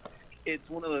want, but it's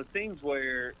one of those things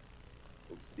where,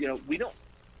 we don't,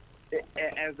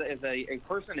 as a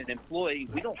person, an employee,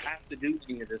 we don't have to do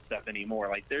any of this stuff anymore.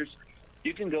 Like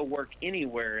you can go work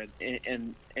anywhere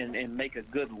and make a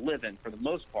good living for the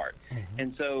most part.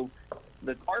 And so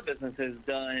the car business has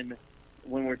done,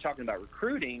 when we're talking about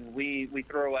recruiting, we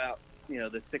throw out,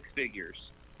 the 6 figures,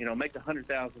 make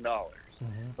 $100,000.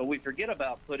 But we forget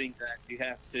about putting that you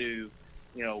have to,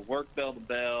 work bell to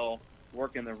bell,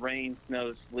 work in the rain,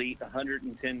 snow, sleet,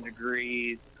 110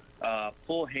 degrees,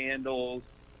 full handles,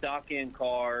 stock in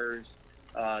cars,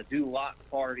 do lot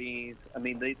parties. I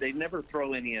mean, they never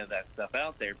throw any of that stuff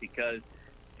out there because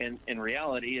in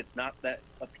reality, it's not that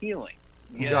appealing.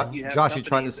 Josh, you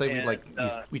trying to say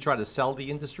we try to sell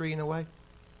the industry in a way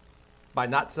by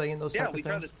not saying those type of things?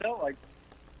 Yeah, we try to sell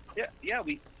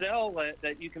we sell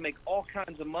that you can make all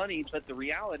kinds of money, but the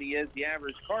reality is the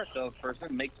average car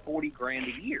salesperson makes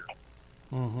 $40,000 a year.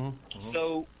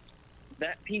 So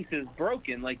that piece is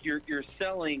broken. Like you're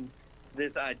selling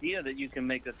this idea that you can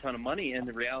make a ton of money, and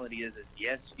the reality is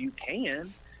yes, you can,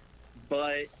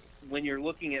 but when you're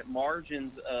looking at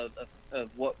margins of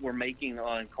what we're making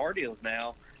on car deals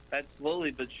now, that's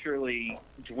slowly but surely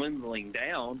dwindling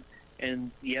down,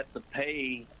 and yet the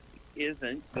pay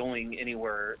isn't going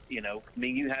anywhere. I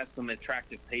mean, you have some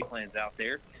attractive pay plans out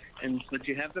there, but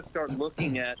you have to start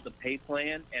looking at the pay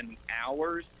plan and the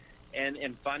hours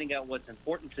and finding out what's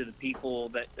important to the people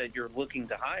that you're looking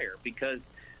to hire, because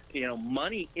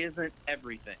money isn't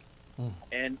everything.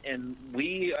 And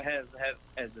we have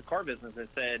as the car business has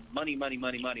said, money.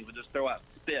 We just throw out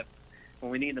spiff.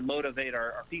 When we need to motivate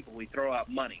our people, we throw out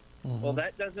money. Well,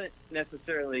 that doesn't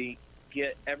necessarily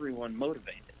get everyone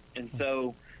motivated. And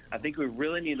so I think we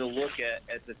really need to look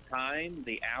at the time,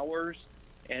 the hours,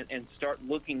 and start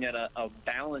looking at a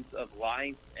balance of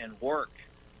life and work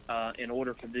in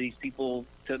order for these people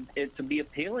to be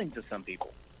appealing to some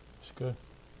people. It's good.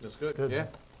 That's good. good, Yeah, man.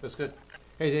 that's good.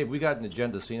 Hey, Dave, we got an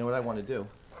agenda, so you know what I want to do?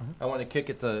 I want to kick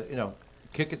it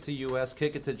to US,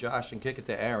 kick it to Josh, and kick it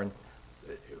to Aaron.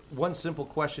 One simple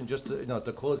question, just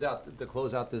to close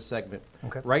out this segment.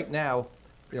 Okay. Right now,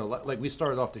 like we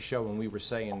started off the show when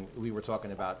we were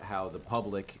talking about how the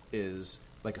public is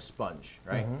like a sponge,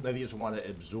 right? They just want to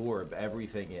absorb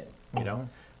everything in. You know,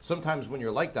 sometimes when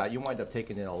you're like that, you wind up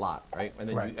taking in a lot, right?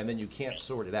 And then you can't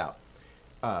sort it out.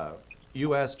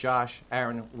 US, Josh,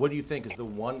 Aaron, what do you think is the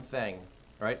one thing,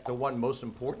 right? The one most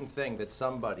important thing that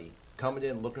somebody coming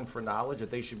in looking for knowledge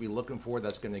that they should be looking for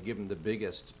that's going to give them the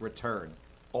biggest return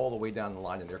all the way down the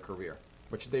line in their career?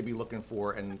 What should they be looking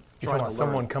for and trying to learn?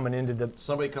 Someone coming into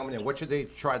Somebody coming in. What should they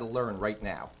try to learn right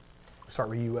now?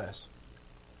 Start with US.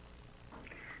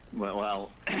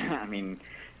 Well, I mean,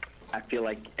 I feel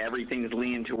like everything's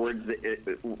leaning towards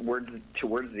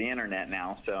the internet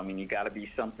now. So I mean, you got to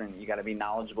be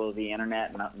knowledgeable of the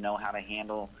internet and know how to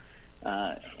handle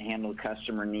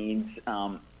customer needs.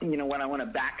 You know what? I want to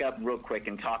back up real quick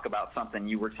and talk about something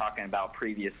you were talking about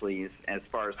previously, as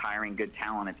far as hiring good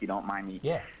talent. If you don't mind me,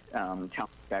 telling you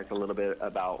guys a little bit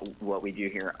about what we do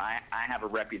here. I have a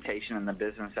reputation in the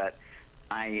business that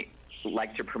I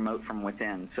like to promote from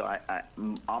within. So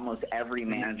almost every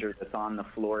manager that's on the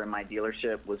floor in my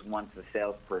dealership was once a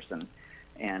salesperson,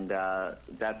 and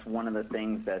that's one of the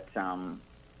things that I'm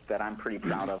pretty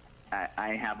proud of.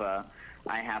 I have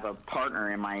a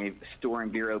partner in my store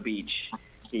in Vero Beach.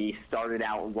 He started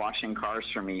out washing cars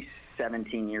for me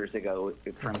 17 years ago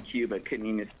from Cuba, couldn't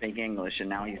even speak English, and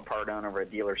now he's part owner of a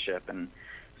dealership. And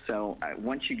so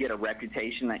once you get a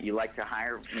reputation that you like to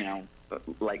hire,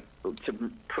 like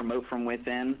to promote from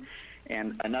within.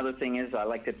 And another thing is I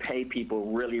like to pay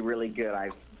people really, really good.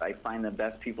 I find the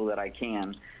best people that I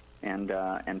can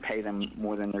and pay them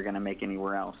more than they're going to make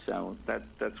anywhere else. So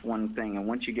that's one thing. And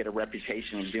once you get a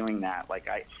reputation of doing that,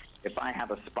 if I have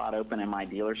a spot open in my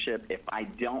dealership, if I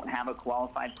don't have a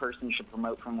qualified person to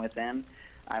promote from within,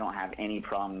 I don't have any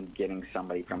problem getting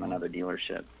somebody from another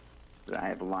dealership. I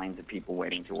have lines of people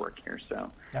waiting to work here.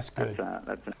 So that's good.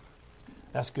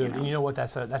 That's good. You know. And you know what?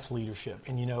 That's leadership.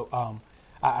 And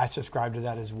I subscribe to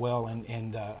that as well,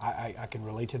 and I can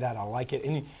relate to that. I like it,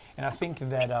 and I think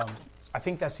that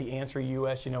that's the answer.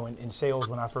 US, in sales,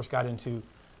 when I first got into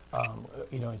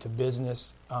into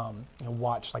business,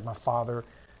 watched like my father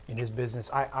in his business.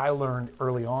 I learned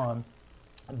early on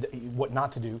what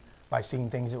not to do by seeing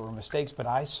things that were mistakes. But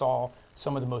I saw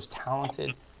some of the most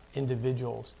talented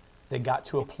individuals that got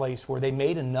to a place where they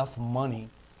made enough money,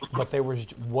 but there was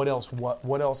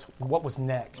what was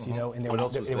next, and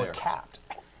they were capped,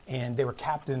 and they were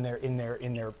capped in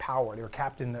their power. They were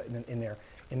capped in their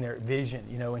vision,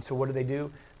 and so what did they do?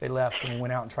 They left and they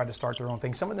went out and tried to start their own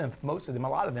thing. Most of them, a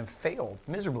lot of them failed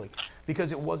miserably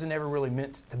because it wasn't ever really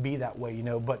meant to be that way,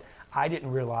 but I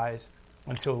didn't realize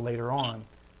until later on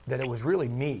that it was really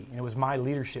me, and it was my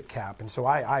leadership cap. And so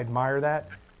I admire that.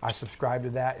 I subscribe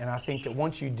to that, and I think that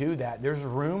once you do that, there's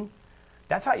room.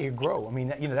 That's how you grow. I mean,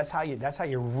 that's how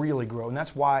you really grow, and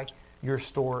that's why your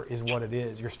store is what it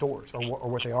is. Your stores or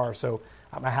what they are. So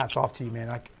my hat's off to you,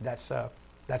 man.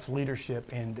 That's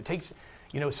leadership, and it takes,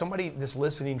 somebody that's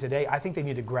listening today. I think they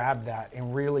need to grab that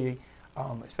and really,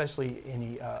 especially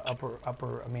any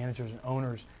upper managers and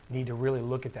owners, need to really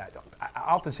look at that. I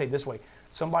often say it this way: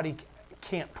 somebody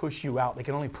can't push you out; they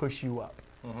can only push you up.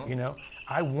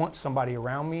 I want somebody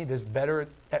around me that's better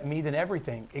at me than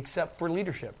everything except for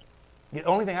leadership. The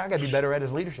only thing I got to be better at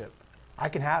is leadership. I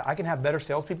can have better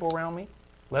salespeople around me.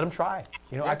 Let them try.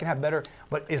 I can have better,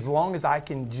 but as long as I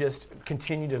can just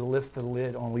continue to lift the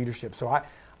lid on leadership. So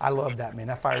I love that, man.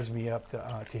 That fires me up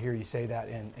to hear you say that,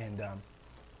 and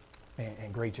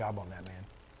great job on that, man.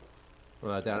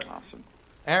 Well, that awesome.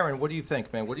 Aaron, what do you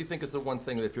think, man? What do you think is the one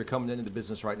thing that if you're coming into the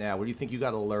business right now, what do you think you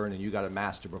got to learn and you got to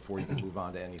master before you can move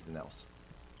on to anything else?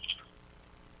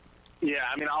 Yeah,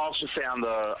 I mean, I'll also say on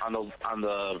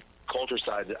the culture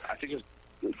side, I think it's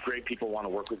great people want to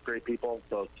work with great people,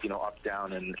 both up,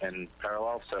 down, and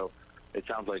parallel. So it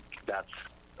sounds like that's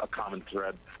a common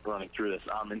thread running through this.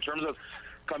 In terms of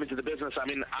coming to the business, I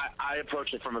mean, I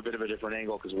approach it from a bit of a different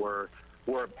angle because we're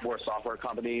a software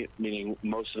company, meaning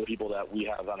most of the people that we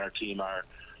have on our team are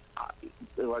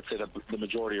let's say the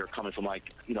majority are coming from like,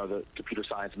 the computer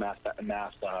science,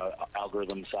 math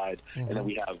algorithm side, and then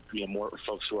we have more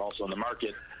folks who are also in the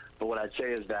market. But what I'd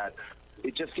say is that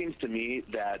it just seems to me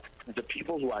that the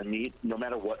people who I meet, no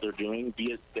matter what they're doing,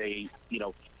 be it they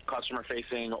customer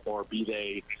facing or be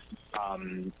they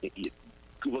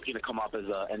looking to come up as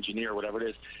an engineer, whatever it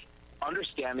is,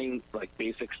 understanding like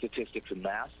basic statistics and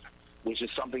math, which is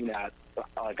something that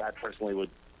like I personally would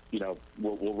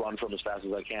will run from as fast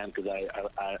as I can, because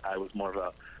I was more of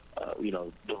a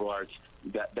liberal arts,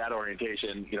 that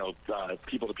orientation,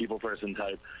 people to people person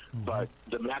type. But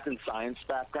the math and science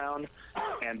background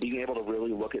and being able to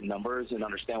really look at numbers and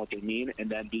understand what they mean, and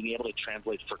then being able to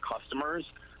translate for customers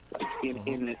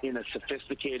in a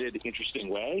sophisticated, interesting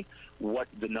way what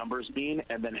the numbers mean,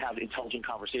 and then have intelligent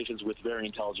conversations with very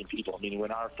intelligent people. I mean,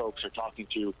 when our folks are talking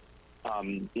to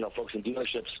folks in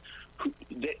dealerships,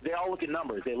 they all look at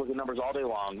numbers. They look at numbers all day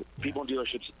long. People in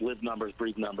dealerships live numbers,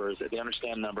 breathe numbers. They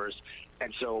understand numbers.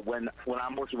 And so when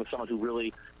I'm working with someone who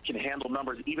really can handle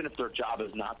numbers, even if their job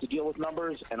is not to deal with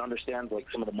numbers, and understands like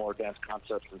some of the more advanced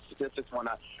concepts and statistics and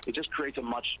whatnot, it just creates a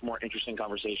much more interesting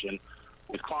conversation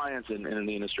with clients and in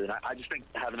the industry. And I just think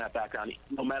having that background,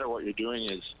 no matter what you're doing,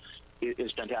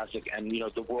 is fantastic. And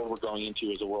the world we're going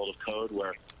into is a world of code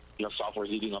where software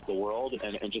is eating up the world,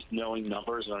 and just knowing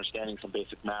numbers and understanding some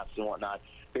basic maths and whatnot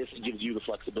basically gives you the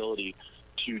flexibility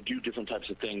to do different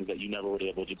types of things that you never would be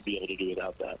able to do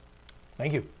without that.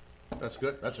 Thank you. That's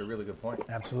good. That's a really good point.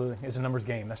 Absolutely. It's a numbers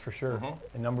game, that's for sure.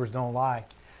 And numbers don't lie.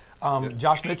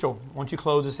 Josh Mitchell, why don't you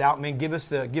close us out, man? Give us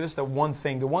the one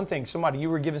thing. The one thing, you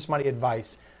were giving somebody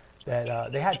advice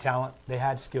that they had talent, they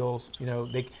had skills,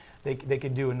 they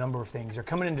could do a number of things. They're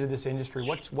coming into this industry.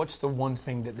 What's the one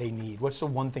thing that they need? What's the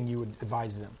one thing you would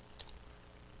advise them?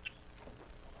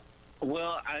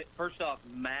 Well, first off,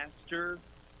 master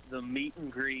the meet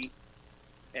and greet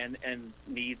and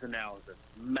needs analysis.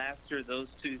 Master those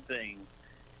two things,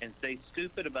 and stay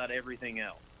stupid about everything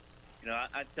else.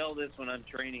 I tell this when I'm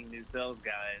training new sales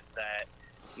guys that,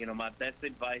 my best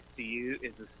advice to you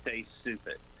is to stay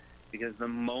stupid, because the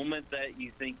moment that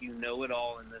you think you know it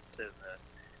all in this business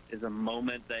is a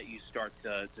moment that you start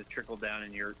to trickle down,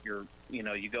 and you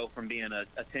go from being a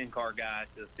 10-car guy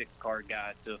to a 6-car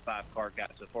guy to a 5-car guy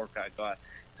to a 4-car guy.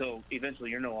 So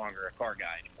eventually you're no longer a car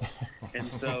guy anymore.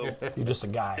 And so you're just a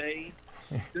guy. Stay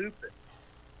stupid.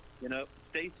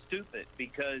 Stay stupid,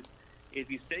 because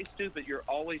if you stay stupid, you're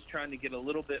always trying to get a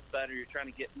little bit better. You're trying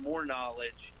to get more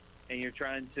knowledge, and you're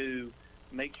trying to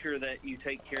make sure that you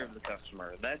take care of the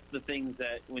customer. That's the things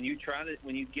that when you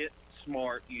get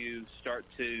smart, you start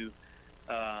to,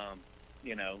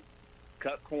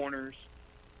 cut corners,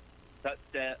 cut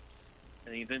steps,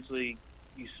 and eventually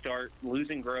you start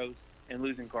losing growth and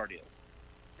losing car deals.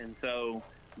 And so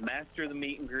master the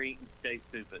meet and greet and stay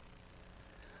stupid.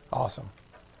 Awesome.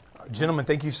 Gentlemen,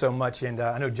 thank you so much. And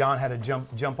I know John had to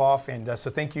jump off, and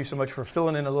so thank you so much for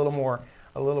filling in a little more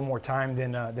time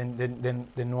than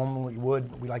normally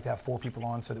would. We like to have 4 people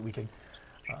on so that we could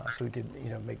have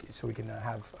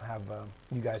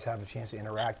you guys have a chance to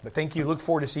interact. But thank you. Look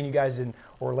forward to seeing you guys in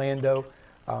Orlando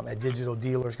at Digital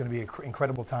Dealer. It's going to be an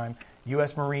incredible time.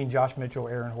 U.S. Marine, Josh Mitchell,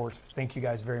 Aaron Hortz. Thank you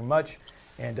guys very much.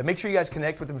 And make sure you guys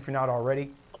connect with them if you're not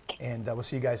already. And we'll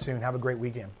see you guys soon. Have a great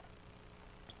weekend.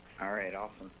 All right,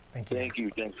 awesome. Thank you. Thank you.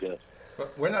 Thanks, guys.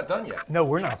 But we're not done yet. No,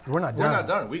 we're not. We're not done. We're not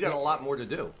done. We got a lot more to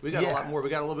do. We got a lot more. We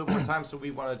got a little bit more time, so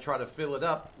we want to try to fill it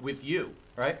up with you,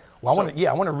 right? Well,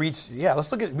 I want to reach. Yeah,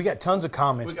 let's look at. We got tons of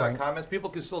comments. We got Frank. comments. People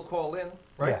can still call in,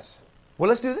 right? Yes. Well,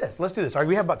 let's do this. All right,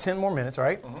 we have about 10 more minutes. All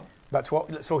right. About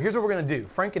 12. So here's what we're going to do.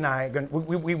 Frank and I,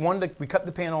 we cut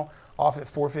the panel off at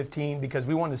 4:15 because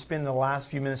we wanted to spend the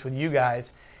last few minutes with you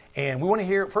guys, and we want to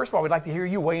hear. First of all, we'd like to hear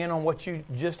you weigh in on what you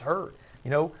just heard. You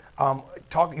want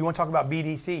to talk about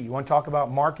BDC. You want to talk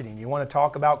about marketing. You want to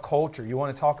talk about culture. You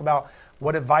want to talk about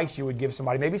what advice you would give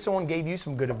somebody. Maybe someone gave you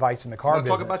some good advice in the car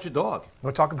business. Talk about your dog.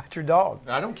 We'll talk about your dog.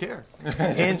 I don't care.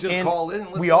 And just call in and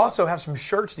listen. We also have some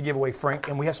shirts to give away, Frank,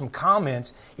 and we have some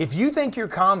comments. If you think your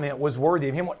comment was worthy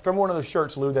of him, throw one of those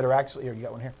shirts, Lou, that are actually here. You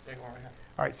got one here? Take one right here.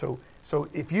 All right, so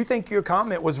if you think your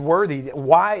comment was worthy,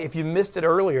 why, if you missed it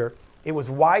earlier, it was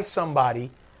why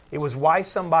somebody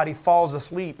falls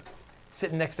asleep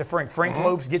sitting next to Frank. Frank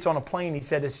Lopes gets on a plane. He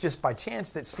said it's just by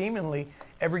chance that seemingly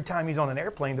every time he's on an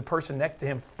airplane, the person next to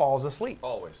him falls asleep.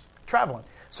 Always. Traveling.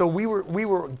 So we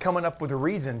were coming up with the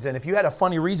reasons. And if you had a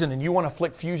funny reason and you want a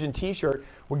Flick Fusion t-shirt,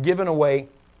 we're giving away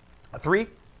three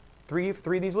of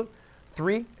these, Lou?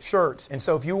 3 shirts. And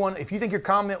so if you think your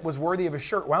comment was worthy of a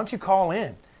shirt, why don't you call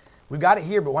in? We've got it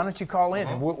here, but why don't you call in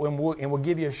and we'll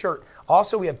give you a shirt.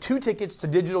 Also, we have 2 tickets to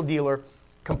Digital Dealer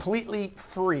completely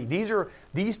free.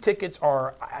 These tickets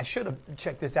are, I should have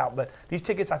checked this out, but these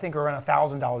tickets I think are around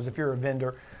 $1,000 if you're a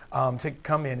vendor to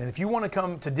come in. And if you want to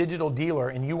come to Digital Dealer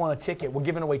and you want a ticket, we're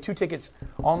giving away 2 tickets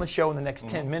on the show in the next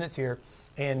 10 minutes here.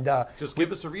 And just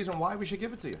give us a reason why we should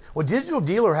give it to you. Well, Digital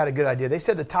Dealer had a good idea. They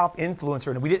said the top influencer,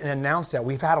 and we didn't announce that.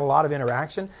 We've had a lot of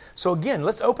interaction. So again,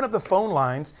 let's open up the phone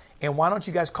lines, and why don't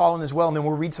you guys call in as well, and then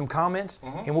we'll read some comments,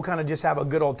 and we'll kind of just have a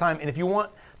good old time. And if you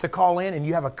want to call in and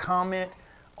you have a comment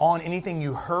on anything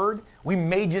you heard, we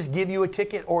may just give you a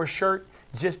ticket or a shirt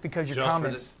just because your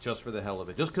comments. Just for the hell of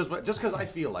it. Just because I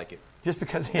feel like it. Just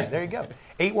because, yeah, there you go.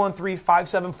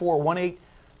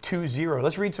 813-574-1820.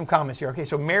 Let's read some comments here. Okay,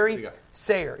 so Mary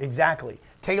Sayer, exactly.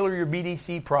 Tailor your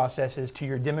BDC processes to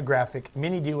your demographic.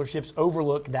 Many dealerships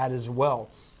overlook that as well.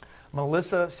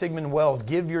 Melissa Sigmund Wells,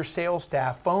 give your sales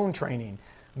staff phone training.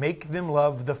 Make them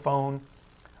love the phone.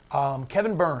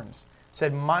 Kevin Burns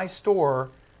said, my store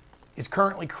is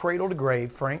currently cradle to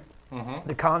grave, Frank.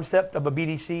 The concept of a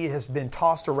BDC has been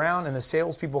tossed around and the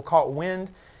salespeople caught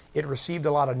wind. It received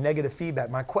a lot of negative feedback.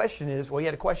 My question is, well, you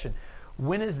had a question.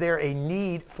 When is there a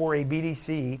need for a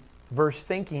BDC versus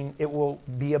thinking it will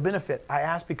be a benefit? I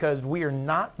ask because we are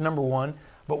not number one,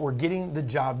 but we're getting the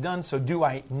job done. So do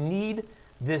I need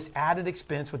this added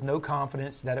expense with no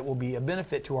confidence that it will be a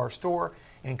benefit to our store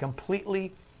and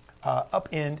completely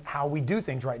upend how we do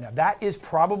things right now? That is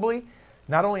probably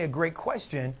not only a great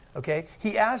question, okay?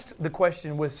 He asked the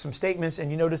question with some statements,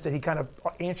 and you notice that he kind of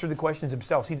answered the questions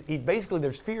himself. He's basically,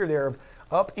 there's fear there of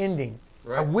upending.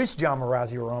 Right. I wish John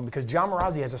Marazzi were on because John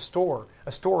Marazzi has a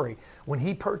story.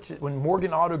 When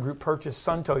Morgan Auto Group purchased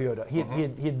Sun Toyota, he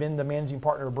had been the managing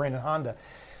partner of Brandon Honda.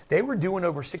 They were doing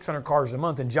over 600 cars a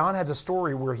month, and John has a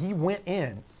story where he went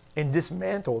in and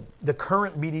dismantled the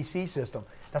current BDC system.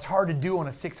 That's hard to do on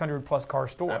a 600-plus car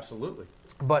store. Absolutely.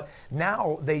 But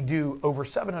now they do over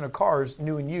 700 cars,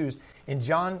 new and used, and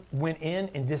John went in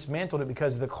and dismantled it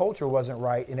because the culture wasn't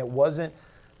right, and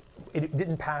it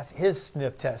didn't pass his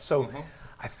sniff test. So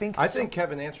I think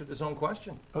Kevin answered his own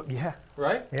question. Oh, yeah.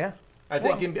 Right? Yeah. I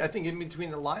think in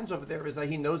between the lines over there is that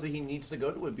he knows that he needs to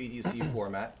go to a BDC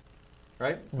format,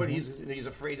 right? But he's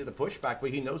afraid of the pushback,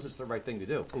 but he knows it's the right thing to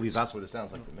do. At least that's what it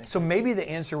sounds like to me. So maybe the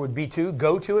answer would be to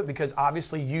go to it because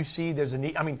obviously you see there's a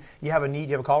need. I mean, you have a need.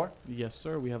 You have a caller? Yes,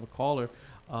 sir. We have a caller,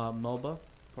 Melba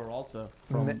Peralta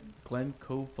from Glen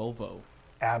Cove Volvo.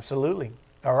 Absolutely.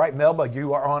 All right, Melba,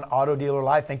 you are on Auto Dealer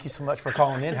Live. Thank you so much for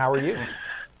calling in. How are you?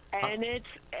 And it's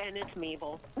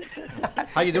Mabel.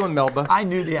 How you doing, Melba? I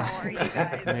knew that. How are you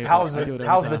guys?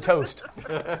 How's the toast?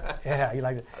 Yeah, you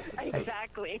like it?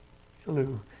 Exactly.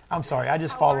 Lou, I'm sorry. I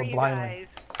just followed blindly.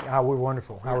 We're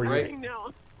wonderful. How are you?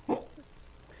 No.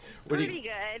 Pretty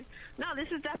good. No,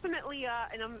 this is definitely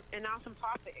an awesome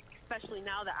topic, especially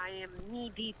now that I am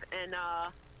knee deep in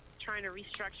trying to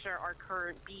restructure our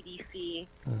current BDC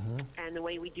and the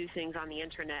way we do things on the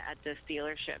internet at this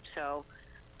dealership. So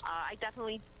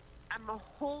I'm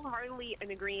wholeheartedly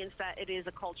in agreement that it is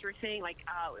a culture thing, like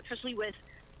especially with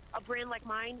a brand like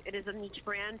mine, it is a niche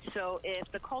brand. So if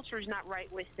the culture is not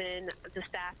right within the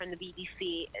staff and the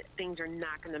BDC, things are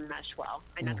not going to mesh well,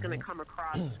 and that's going to come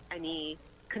across any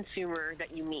consumer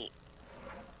that you meet.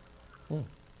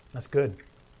 That's good.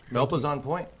 Melba's on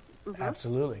point.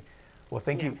 Absolutely. Well,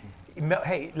 thank you.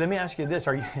 Hey, let me ask you this: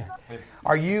 Are you?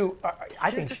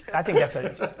 I think that's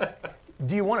a.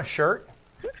 Do you want a shirt?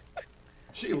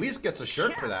 She at least gets a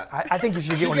shirt for that. I think you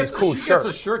should get one of these cool shirts. She gets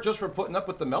a shirt just for putting up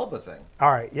with the Melba thing. All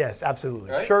right. Yes,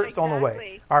 absolutely. Right? Shirts on the way.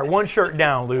 Exactly. All right. One shirt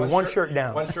down, Lou. One shirt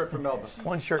down. One shirt for Melba.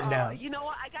 One shirt down. You know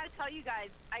what? I got to tell you guys.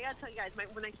 My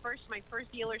first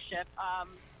dealership,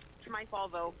 for my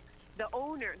Volvo, the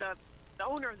owner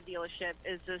of the dealership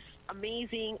is this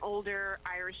amazing older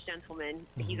Irish gentleman.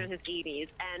 He's in his 80s,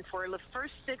 and for the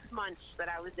first 6 months that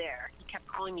I was there, he kept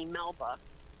calling me Melba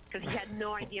because he had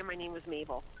no idea my name was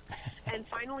Mabel. And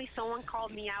finally, someone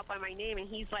called me out by my name, and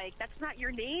he's like, "That's not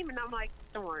your name," and I'm like,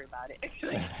 "Don't worry about it."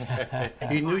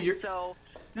 He knew you. So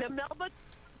the Melba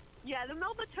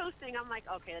toasting, I'm like,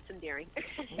 okay, that's endearing.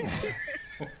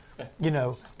 You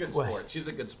know, good sport. She's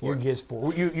a good sport. You're a good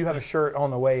sport. You have a shirt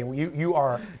on the way. You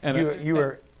are. And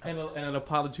an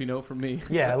apology note from me.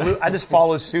 Yeah, Lou, I just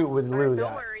follow suit with Lou.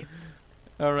 No worries.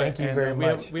 All right. Thank you very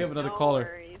much. We have another caller.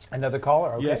 Worries. Another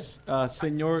caller. Okay. Yes,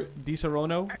 Senor Di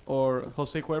Serrano or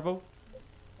Jose Cuervo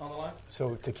on the line.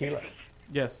 So tequila.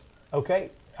 Yes. Okay.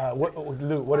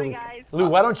 Lou, what Hi, do we? guys. Lou,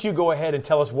 why don't you go ahead and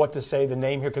tell us what to say the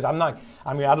name here? Because I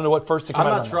don't know what first to come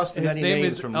out. I'm not trusting His any name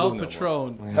names is from El Lou.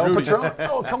 Patron. El Patron?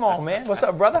 Oh, come on, man. What's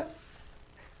up, brother?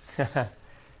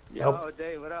 Yo,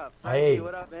 Dave, what up? Hey.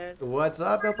 What up, man? What's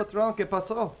up, El Patron? ¿Qué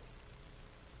pasó?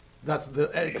 That's the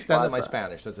extent of my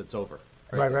Spanish. It's over.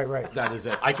 Right. That is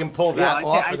it. I can pull that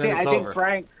off, and then it's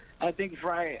over. I think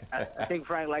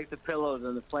Frank likes the pillows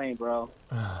on the plane, bro.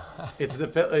 It's the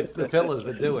pillows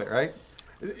that do it, right?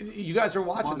 You guys are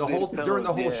watching during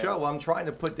the whole show. I'm trying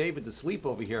to put David to sleep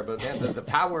over here, but man, the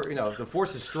power, the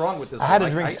force is strong with this. I had to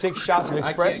drink 6 shots of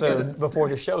espresso before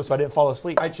the show, so I didn't fall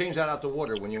asleep. I changed that out to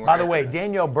water when you were. By the way,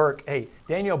 Danielle Burke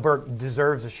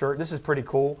deserves a shirt. This is pretty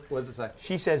cool. What does it say?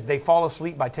 She says they fall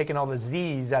asleep by taking all the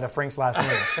Z's out of Frank's last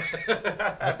name.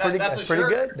 That's pretty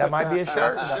good. That might be a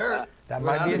shirt. That's a shirt. That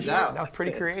might be a shirt. That was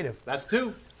pretty creative. That's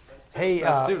 2. Hey,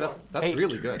 that's 2. That's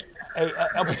really good. Hey,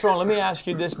 El Patron, let me ask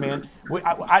you this, man.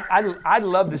 I'd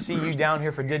love to see you down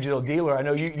here for Digital Dealer. I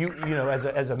know you as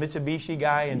a Mitsubishi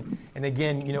guy and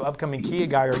again, upcoming Kia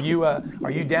guy. Are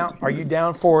you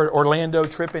down for Orlando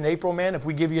trip in April, man? If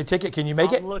we give you a ticket, can you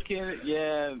make it? I'm looking,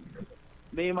 yeah.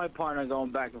 Me and my partner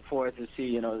going back and forth to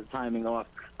see, the timing off.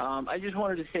 I just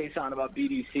wanted to say something about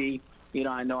BDC.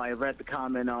 I know I read the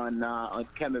comment on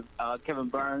Kevin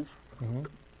Burns,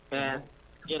 and.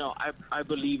 I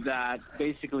believe that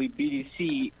basically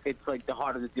BDC, it's like the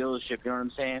heart of the dealership. You know what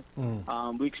I'm saying?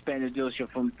 We expanded the dealership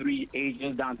from 3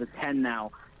 agents down to 10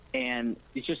 now. And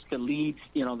it's just the leads,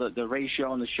 the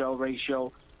ratio and the show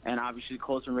ratio, and obviously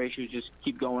closing ratios just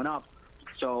keep going up.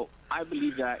 So I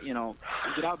believe that,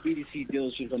 without BDC,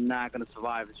 dealerships are not going to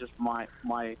survive. It's just my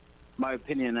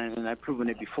opinion, and I've proven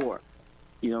it before.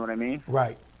 You know what I mean?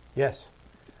 Right. Yes.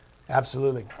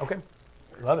 Absolutely. Okay.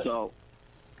 Love it. So.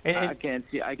 I can't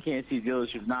see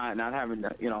dealerships not having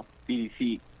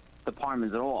BDC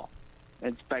departments at all.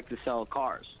 Expect to sell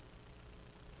cars.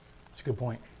 That's a good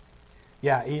point.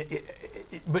 Yeah,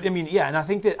 but I mean, and I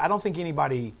think that I don't think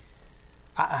anybody,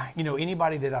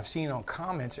 anybody that I've seen on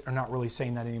comments are not really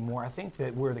saying that anymore. I think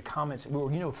that where the comments,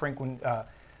 Frank, when a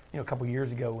couple of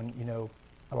years ago, when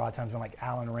a lot of times when like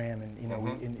Alan Ram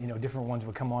and different ones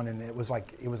would come on, and it was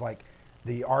like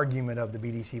the argument of the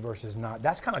BDC versus not,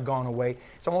 that's kind of gone away.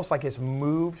 It's almost like it's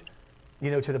moved,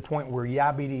 to the point where,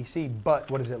 BDC, but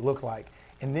what does it look like?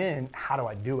 And then how do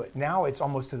I do it? Now it's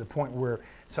almost to the point where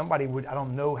somebody would, I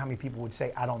don't know how many people would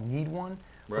say, I don't need one,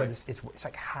 but it's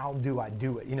like, how do I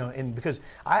do it? And because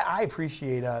I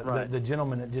appreciate the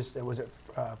gentleman that was it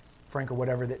Frank or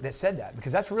whatever that said that,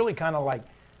 because that's really kind of like,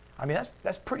 I mean,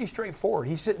 that's pretty straightforward.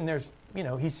 He's sitting there,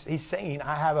 he's saying,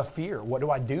 I have a fear. What do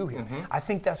I do here? I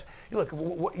think that's, look,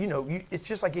 it's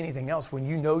just like anything else. When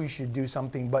you should do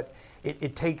something, but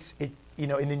it takes, and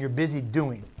then you're busy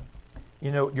doing.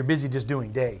 You're busy just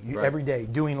doing every day,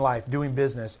 doing life, doing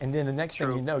business. And then the next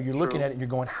thing you know, you're looking at it and you're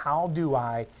going, how do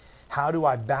I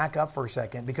back up for a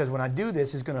second? Because when I do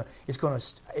this, it's gonna,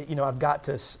 I've got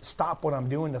to stop what I'm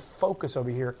doing to focus over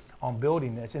here on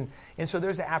building this. And so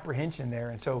there's an apprehension there.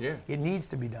 And so it needs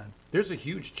to be done. There's a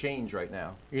huge change right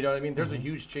now. You know what I mean? There's a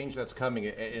huge change that's coming,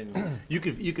 and you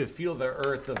could feel the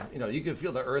earth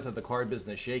of the car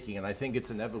business shaking. And I think it's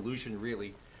an evolution,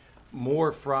 really,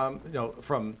 more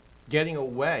from getting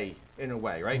away, in a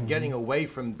way, right? Getting away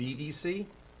from BDC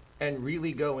and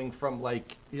really going from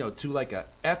to like a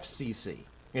FCC,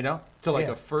 to like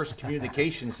a first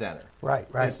communication center. Right.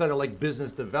 Instead of like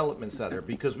business development center,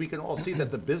 because we can all see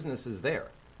that the business is there.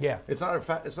 Yeah. It's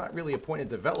not really a point of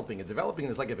developing it. Developing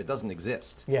is like if it doesn't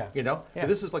exist. Yeah. Yeah. But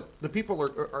this is like the people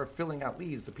are filling out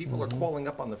leads. The people are calling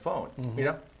up on the phone.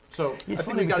 So I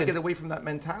think we got to get away from that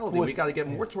mentality. We got to get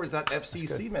more towards that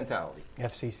FCC mentality.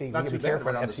 FCC. Not you got to too be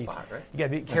careful bad with on FCC. the spot, right? You got to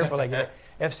be careful. Like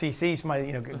FCC,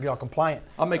 somebody get all compliant.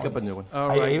 I'll make up a new one. All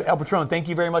right. Hey, El Patron, thank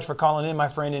you very much for calling in, my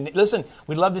friend. And listen,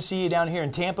 we'd love to see you down here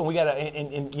in Tampa. We got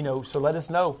to, so let us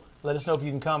know. Let us know if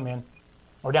you can come, man.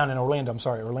 Or down in Orlando. I'm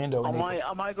sorry, Orlando.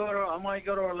 I might go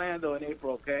to Orlando in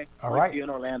April. Okay. All right. See you in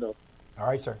Orlando. All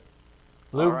right, sir.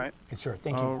 Lou. All right. Yes, sir.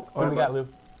 Thank you. What do we got, Lou?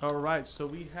 All right, so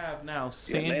we have now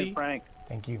Sandy. Yeah, Frank.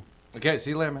 Thank you. Okay, see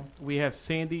you later, man. We have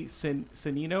Sandy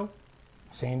Zanino.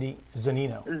 Sandy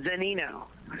Zanino. Zanino.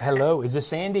 Hello, is this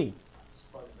Sandy?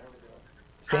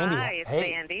 Sandy. Hi, it's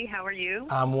hey. Sandy. How are you?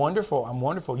 I'm wonderful.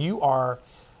 You're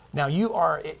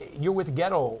with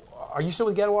Ghetto. Are you still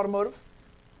with Ghetto Automotive?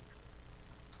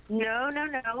 No.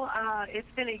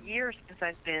 It's been a year since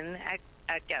I've been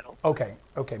at Ghetto. Okay,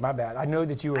 my bad. I know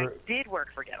that you were. I did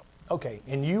work for Ghetto. Okay,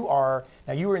 and you were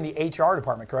in the HR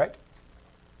department, correct?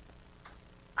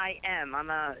 I am.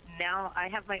 Now I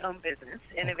have my own business,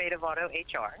 Innovative Auto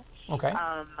HR. Okay.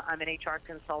 I'm an HR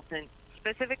consultant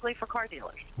specifically for car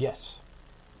dealers. Yes.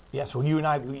 Well, you and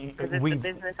I, it's a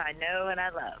business I know and I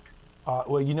love.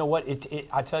 Well, you know what?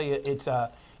 I tell you,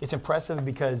 it's impressive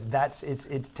because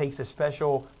it takes a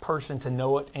special person to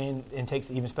know it, and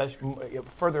takes even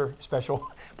further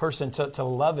special person to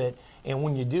love it. And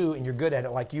when you do, and you're good at it,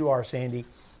 like you are, Sandy,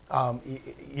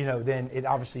 then it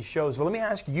obviously shows. Well, let me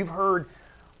ask you, you've heard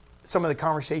some of the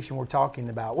conversation we're talking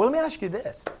about. Well, let me ask you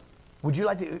this. Would you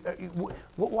like to,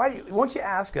 why don't you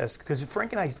ask us, because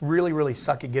Frank and I really, really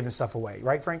suck at giving stuff away,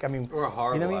 right, Frank? I mean, we're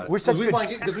horrible. You know what I mean? We're such good.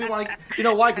 Because we want to, you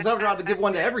know why? Because I would rather give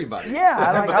one to everybody. Yeah,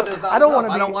 I don't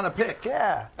want to pick.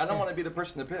 Yeah. I don't want to be the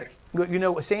person to pick. You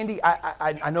know, Sandy,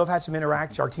 I know I've had some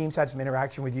interaction. Our team's had some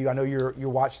interaction with you. I know you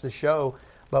watch the show,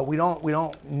 but we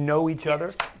don't know each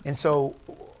other. And so,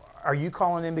 are you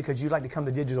calling in because you'd like to become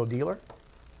the digital dealer?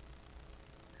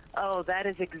 Oh, that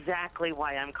is exactly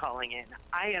why I'm calling in.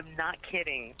 I am not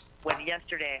kidding. When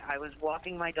yesterday I was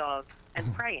walking my dog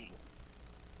and praying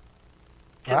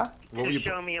to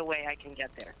show me a way I can get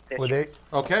there.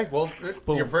 Okay, well,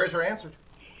 your prayers are answered.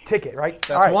 Ticket, right?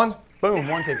 That's all right. one. Boom,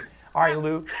 one ticket. All right,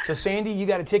 Lou. So, Sandy, you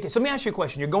got a ticket. So, let me ask you a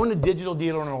question. You're going to Digital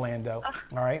Dealer in Orlando,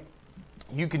 all right?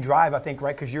 You can drive, I think,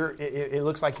 right? Because it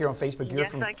looks like here on Facebook you're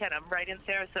from... Yes, I can. I'm right in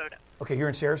Sarasota. Okay, you're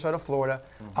in Sarasota, Florida.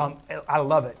 I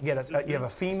love it. You have a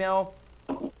female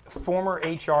former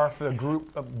HR for the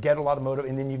group of Get Automotive,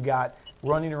 and then you've got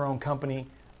running your own company.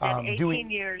 18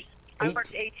 years. I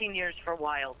worked 18 years for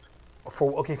Wild.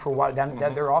 For Wild.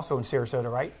 They're also in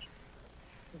Sarasota, right?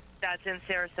 That's in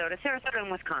Sarasota and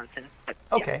Wisconsin.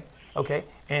 Okay, okay.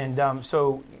 And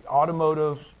so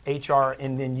automotive, HR,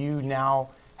 and then you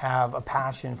now have a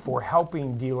passion for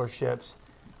helping dealerships,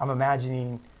 I'm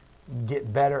imagining,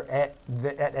 get better at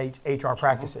HR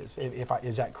practices.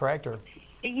 Is that correct? Or?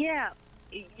 Yeah.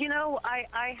 You know,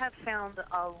 I have found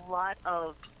a lot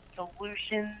of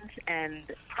solutions and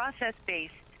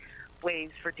process-based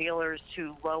ways for dealers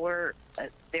to lower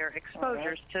their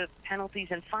exposures to penalties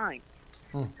and fines.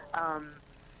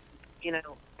 You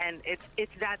know, and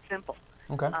it's that simple.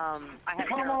 Okay. I'm not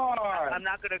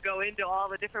going to go into all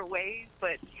the different ways,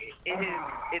 but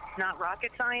it's not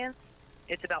rocket science.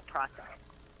 It's about process.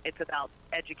 It's about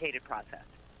educated process.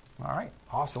 All right,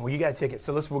 awesome. Well, you got a ticket.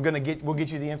 So listen, we'll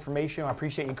get you the information. I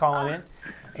appreciate you calling in,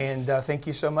 and thank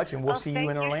you so much. And we'll see you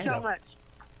in Orlando. Thank you so much.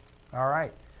 All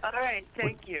right. All right,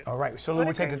 thank you. All right. So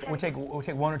we'll take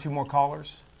one or two more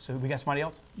callers. So we got somebody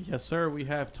else? Yes, sir. We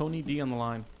have Tony D on the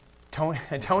line. Tony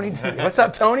D. What's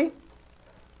up, Tony?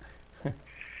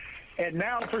 And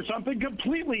now for something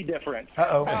completely different.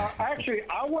 Uh-oh. Actually,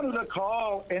 I wanted to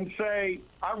call and say,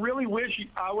 I really wish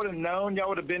I would have known y'all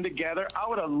would have been together. I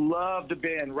would have loved to have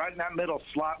been right in that middle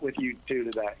slot with you two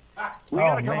today. We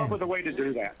got to come up with a way to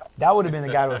do that. That would have been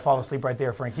the guy who would have fallen asleep right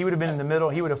there, Frank. He would have been in the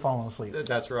middle. He would have fallen asleep.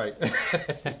 That's right.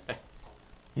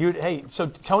 Hey, so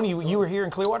Tony, you were here in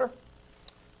Clearwater?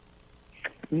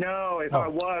 No, if I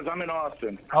was, I'm in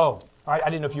Austin. Oh, I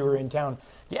didn't know if you were in town.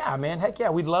 Yeah, man, heck yeah,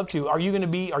 we'd love to. Are you going to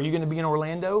be in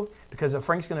Orlando? Because if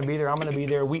Frank's going to be there, I'm going to be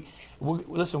there.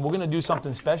 Listen, we're going to do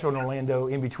something special in Orlando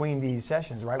in between these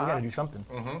sessions, right? We got to do something.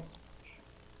 Mm-hmm.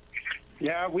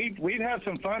 Yeah, we'd have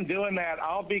some fun doing that.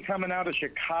 I'll be coming out of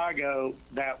Chicago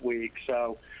that week,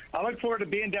 so I look forward to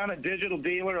being down at Digital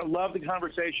Dealer. I love the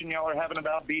conversation y'all are having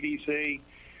about BDC.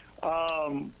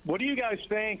 What do you guys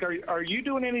think? Are you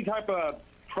doing any type of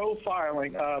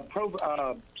profiling,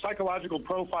 psychological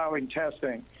profiling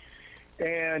testing,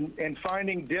 and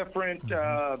finding different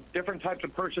types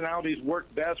of personalities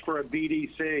work best for a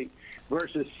BDC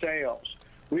versus sales?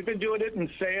 We've been doing it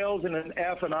in sales and in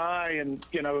F&I, and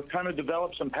kind of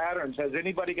developed some patterns. Has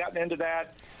anybody gotten into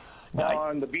that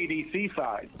on the BDC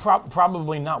side?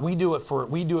 Probably not. We do it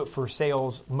for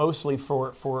sales, mostly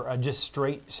for just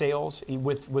straight sales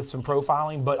with some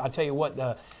profiling. But I tell you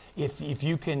what, if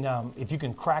you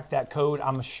can crack that code,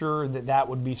 I'm sure that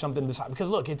would be something because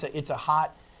look,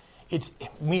 it's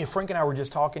me and Frank and I were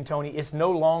just talking, Tony. It's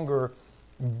no longer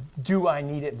do I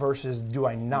need it versus do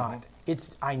I not. Mm-hmm.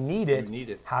 It's I need it. You need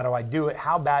it. How do I do it?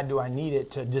 How bad do I need it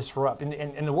to disrupt?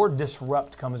 And the word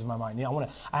disrupt comes to my mind.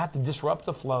 I have to disrupt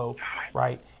the flow,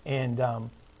 right? And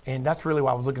that's really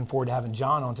why I was looking forward to having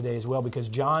John on today as well, because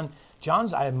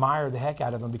John's I admire the heck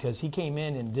out of him because he came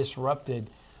in and disrupted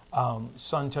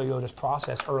Sun Toyota's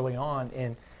process early on,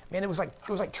 and man, it was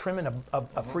like trimming a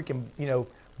freaking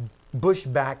bush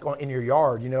back in your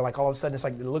yard. Like all of a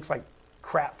sudden it looks like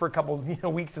crap for a couple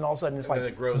of weeks, and all of a sudden it's and like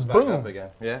then it grows boom. back up again.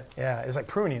 Yeah, it's like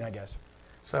pruning, I guess.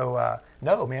 So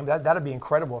no, man, that'd be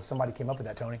incredible if somebody came up with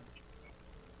that, Tony.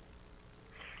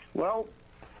 Well,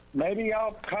 maybe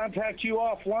I'll contact you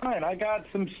offline. I got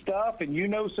some stuff, and you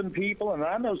know some people, and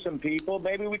I know some people.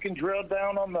 Maybe we can drill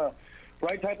down on the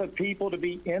right type of people to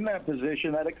be in that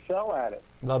position that excel at it.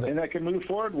 Love it. And that can move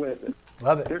forward with it.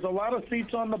 Love it. There's a lot of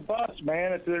seats on the bus,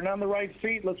 man. If they're not in the right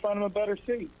seat, let's find them a better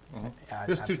seat. Mm-hmm.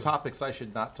 There's two topics I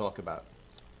should not talk about.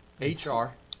 HR,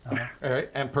 all right,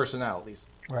 and personalities.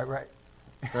 Right.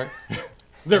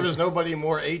 There is nobody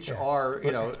more HR,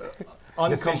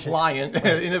 uncompliant,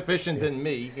 inefficient than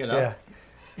me, Yeah.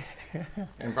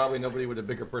 And probably nobody with a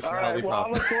bigger All personality right. Well, I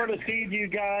problem. look forward to seeing you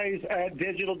guys at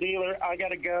Digital Dealer. I got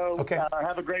to go. Okay.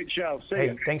 Have a great show. See Hey,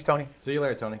 you. thanks, Tony. See you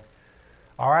later, Tony.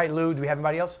 All right, Lou, do we have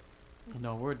anybody else?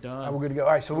 No, we're done. All right, we're good to go.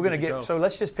 All right, so we're going to good to get, go. so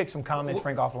let's just pick some comments,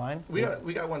 Frank, offline. We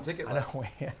got one ticket I left. know.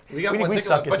 We got one ticket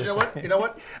suck left. at But this you know what? thing. You know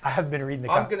what? I have been reading the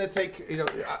I'm comments. going to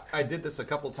take, I did this a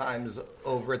couple times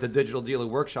over at the Digital Dealer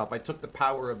Workshop. I took the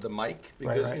power of the mic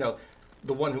because, right.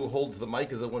 the one who holds the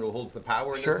mic is the one who holds the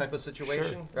power in Sure, this type of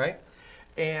situation, right?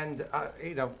 And,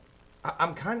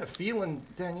 I'm kind of feeling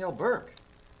Danielle Burke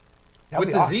That'd with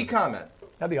be the awesome. Z comment.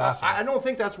 That'd be awesome. I don't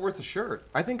think that's worth a shirt.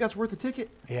 I think that's worth a ticket.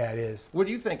 Yeah, it is. What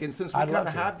do you think? And since we I'd kind love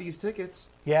of to. have these tickets,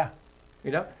 Yeah, you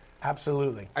know,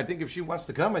 absolutely. I think if she wants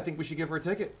to come, I think we should give her a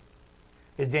ticket.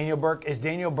 Is Danielle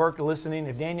Burke listening?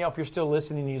 If Danielle, if you're still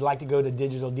listening and you'd like to go to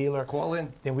Digital Dealer, Call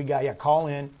in. then call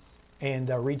in and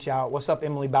reach out. What's up,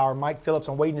 Emily Bauer? Mike Phillips,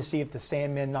 I'm waiting to see if the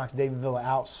Sandman knocks David Villa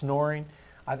out snoring.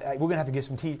 We're going to have to get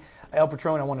some tea. El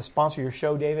Patron, I want to sponsor your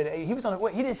show, David. He was on.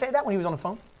 He didn't say that when he was on the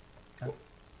phone. Huh?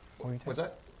 What were you What's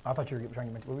that? I thought you were trying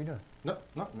to get. What were you doing?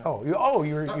 No. You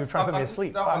were trying to put me to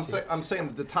sleep. No, Oh, I see. I'm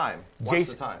saying the time. Watch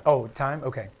Jason. the time. Oh, time.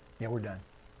 Okay. Yeah, we're done.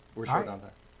 We're all short right. on time.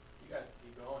 You guys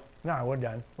keep going. No, we're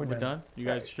done. We're We're done? You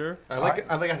guys sure? I like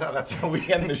how that's how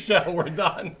we end the show. We're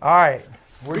done. All right,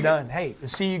 we're done. Hey, we'll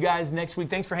see you guys next week.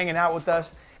 Thanks for hanging out with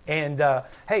us. And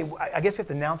hey, I guess we have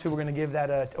to announce who we're going to give that.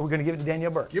 We're going to give it to Danielle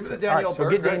Burke. Give it to All Danielle right, so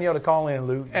Burke, get right? Danielle to call in,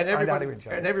 Lou. And Find out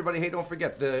everybody, hey, don't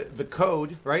forget the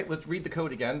code, right? Let's read the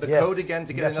code again. The Yes. code again to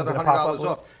You get got another something to pop up $100 with?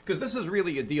 off. Because this is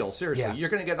really a deal. Seriously, Yeah. you're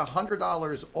going to get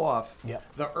 $100 off Yep.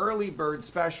 the early bird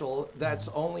special that's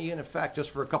only in effect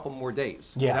just for a couple more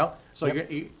days. Yeah. You know, so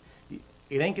Yep. it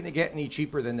ain't going to get any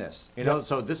cheaper than this. You know,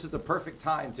 so this is the perfect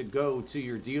time to go to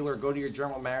your dealer, go to your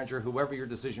general manager, whoever your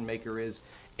decision maker is,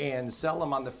 and sell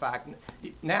them on the fact.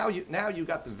 Now you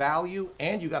got the value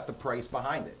and you got the price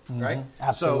behind it, right?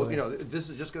 Absolutely. So this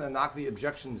is just going to knock the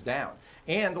objections down.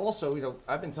 And also,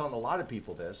 I've been telling a lot of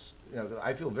people this.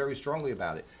 I feel very strongly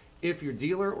about it. If your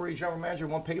dealer or your general manager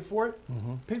won't pay for it,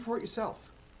 pay for it yourself.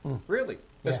 Really.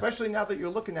 Yeah. Especially now that you're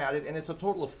looking at it, and it's a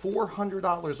total of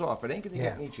 $400 off. It ain't going to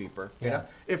get any cheaper. You Yeah. know,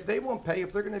 if they won't pay,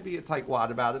 if they're going to be a tightwad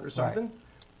about it or something,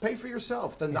 pay for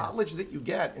yourself. The knowledge that you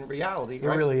get in reality, It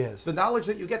really is. The knowledge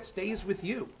that you get stays with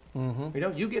you. You're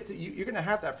going to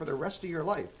have that for the rest of your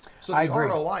life. So the I agree.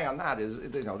 ROI on that is,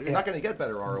 you're not going to get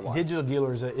better ROI. Digital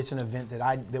Dealer it's an event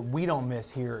that we don't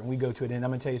miss here, and we go to it. And I'm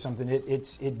going to tell you something.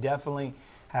 It definitely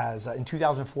has. In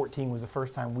 2014 was the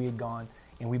first time we had gone,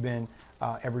 and we've been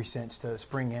ever since to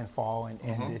spring and fall, and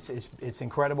it's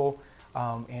incredible.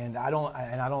 And I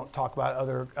don't talk about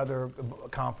other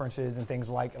conferences and things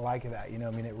like that.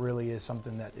 It really is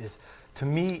something that is, to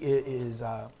me,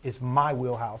 it's my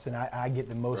wheelhouse, and I get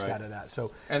the most out of that.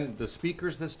 So, and the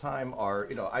speakers this time are,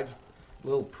 I've a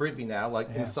little privy now,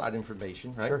 like inside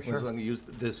information, right? Sure. So I'm going to use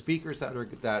the speakers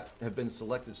that have been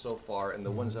selected so far, and the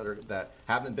ones that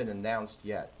haven't been announced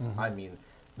yet. I mean,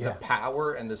 the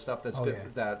power and the stuff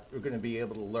that we're going to be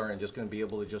able to learn, just going to be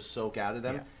able to just soak out of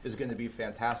them is going to be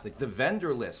fantastic. The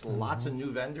vendor list, lots of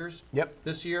new vendors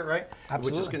this year, right?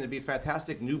 Absolutely. Which is going to be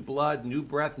fantastic. New blood, new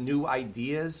breath, new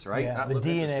ideas, right? Yeah, Not the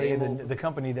looking at the same DNA, old- the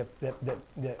company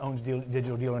that owns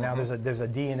Digital Dealer now, there's a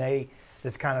DNA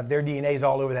that's kind of, their DNA is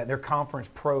all over that. They're conference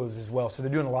pros as well, so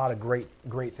they're doing a lot of great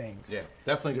things. Yeah,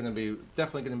 definitely going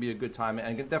to be a good time,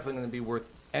 and definitely going to be worth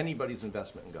anybody's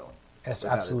investment in going. Yes,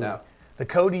 without a absolutely. doubt. The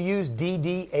code you use,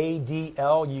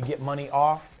 DDADL, you get money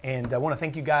off. And I want to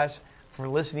thank you guys for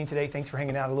listening today. Thanks for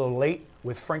hanging out a little late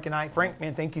with Frank and I. Frank,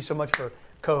 man, thank you so much for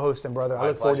co-hosting, brother. I My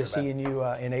look forward to pleasure, man. seeing you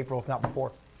in April, if not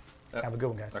before. Yep. Have a good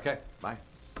one, guys. Okay, bye.